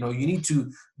 You need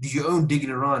to do your own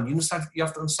digging around. You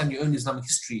have to understand your own Islamic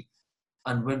history.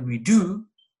 And when we do,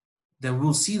 then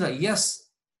we'll see that,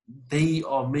 yes, they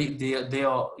are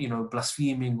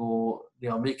blaspheming, or they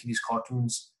are making these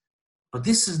cartoons. But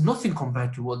this is nothing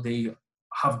compared to what they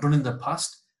have done in the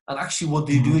past and actually what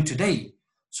they're doing today.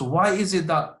 So why is it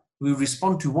that we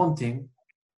respond to one thing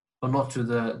but not to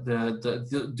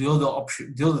the other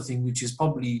option, the other thing, which is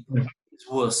probably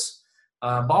worse?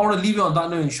 But I want to leave it on that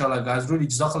note, inshallah, guys. Really,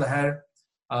 jazakallah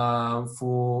khair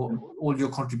for all your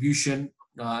contribution.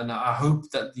 And I hope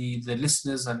that the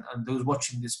listeners and those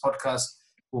watching this podcast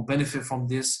will benefit from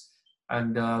this.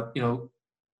 And,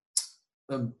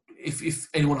 if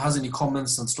anyone has any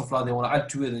comments and stuff like that they want to add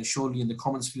to it, then surely in the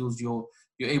comments fields you're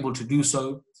able to do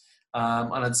so.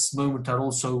 And at this moment, I'd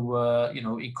also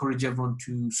encourage everyone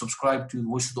to subscribe to the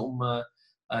Voice of the Ummah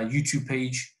YouTube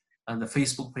page and the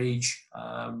Facebook page.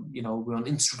 We're on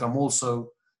Instagram also.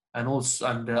 And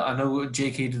I know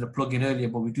JK did a plug-in earlier,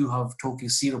 but we do have Talking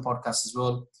Seerah podcast as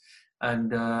well. And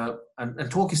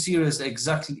Talking Seerah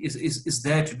is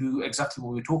there to do exactly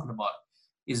what we're talking about,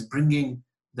 is bringing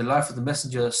the life of the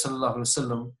Messenger sallallahu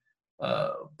alaihi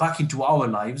wasallam back into our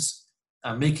lives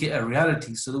and make it a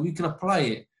reality so that we can apply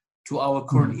it to our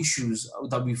current issues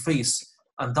that we face.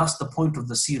 And that's the point of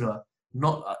the Seerah,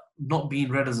 not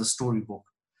being read as a storybook.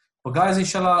 But guys,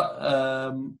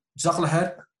 inshallah,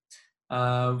 jazakallah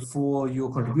khair for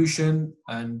your contribution,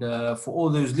 and for all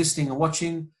those listening and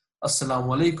watching, assalamu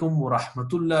alaikum wa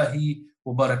rahmatullahi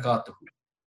wa barakatuhu.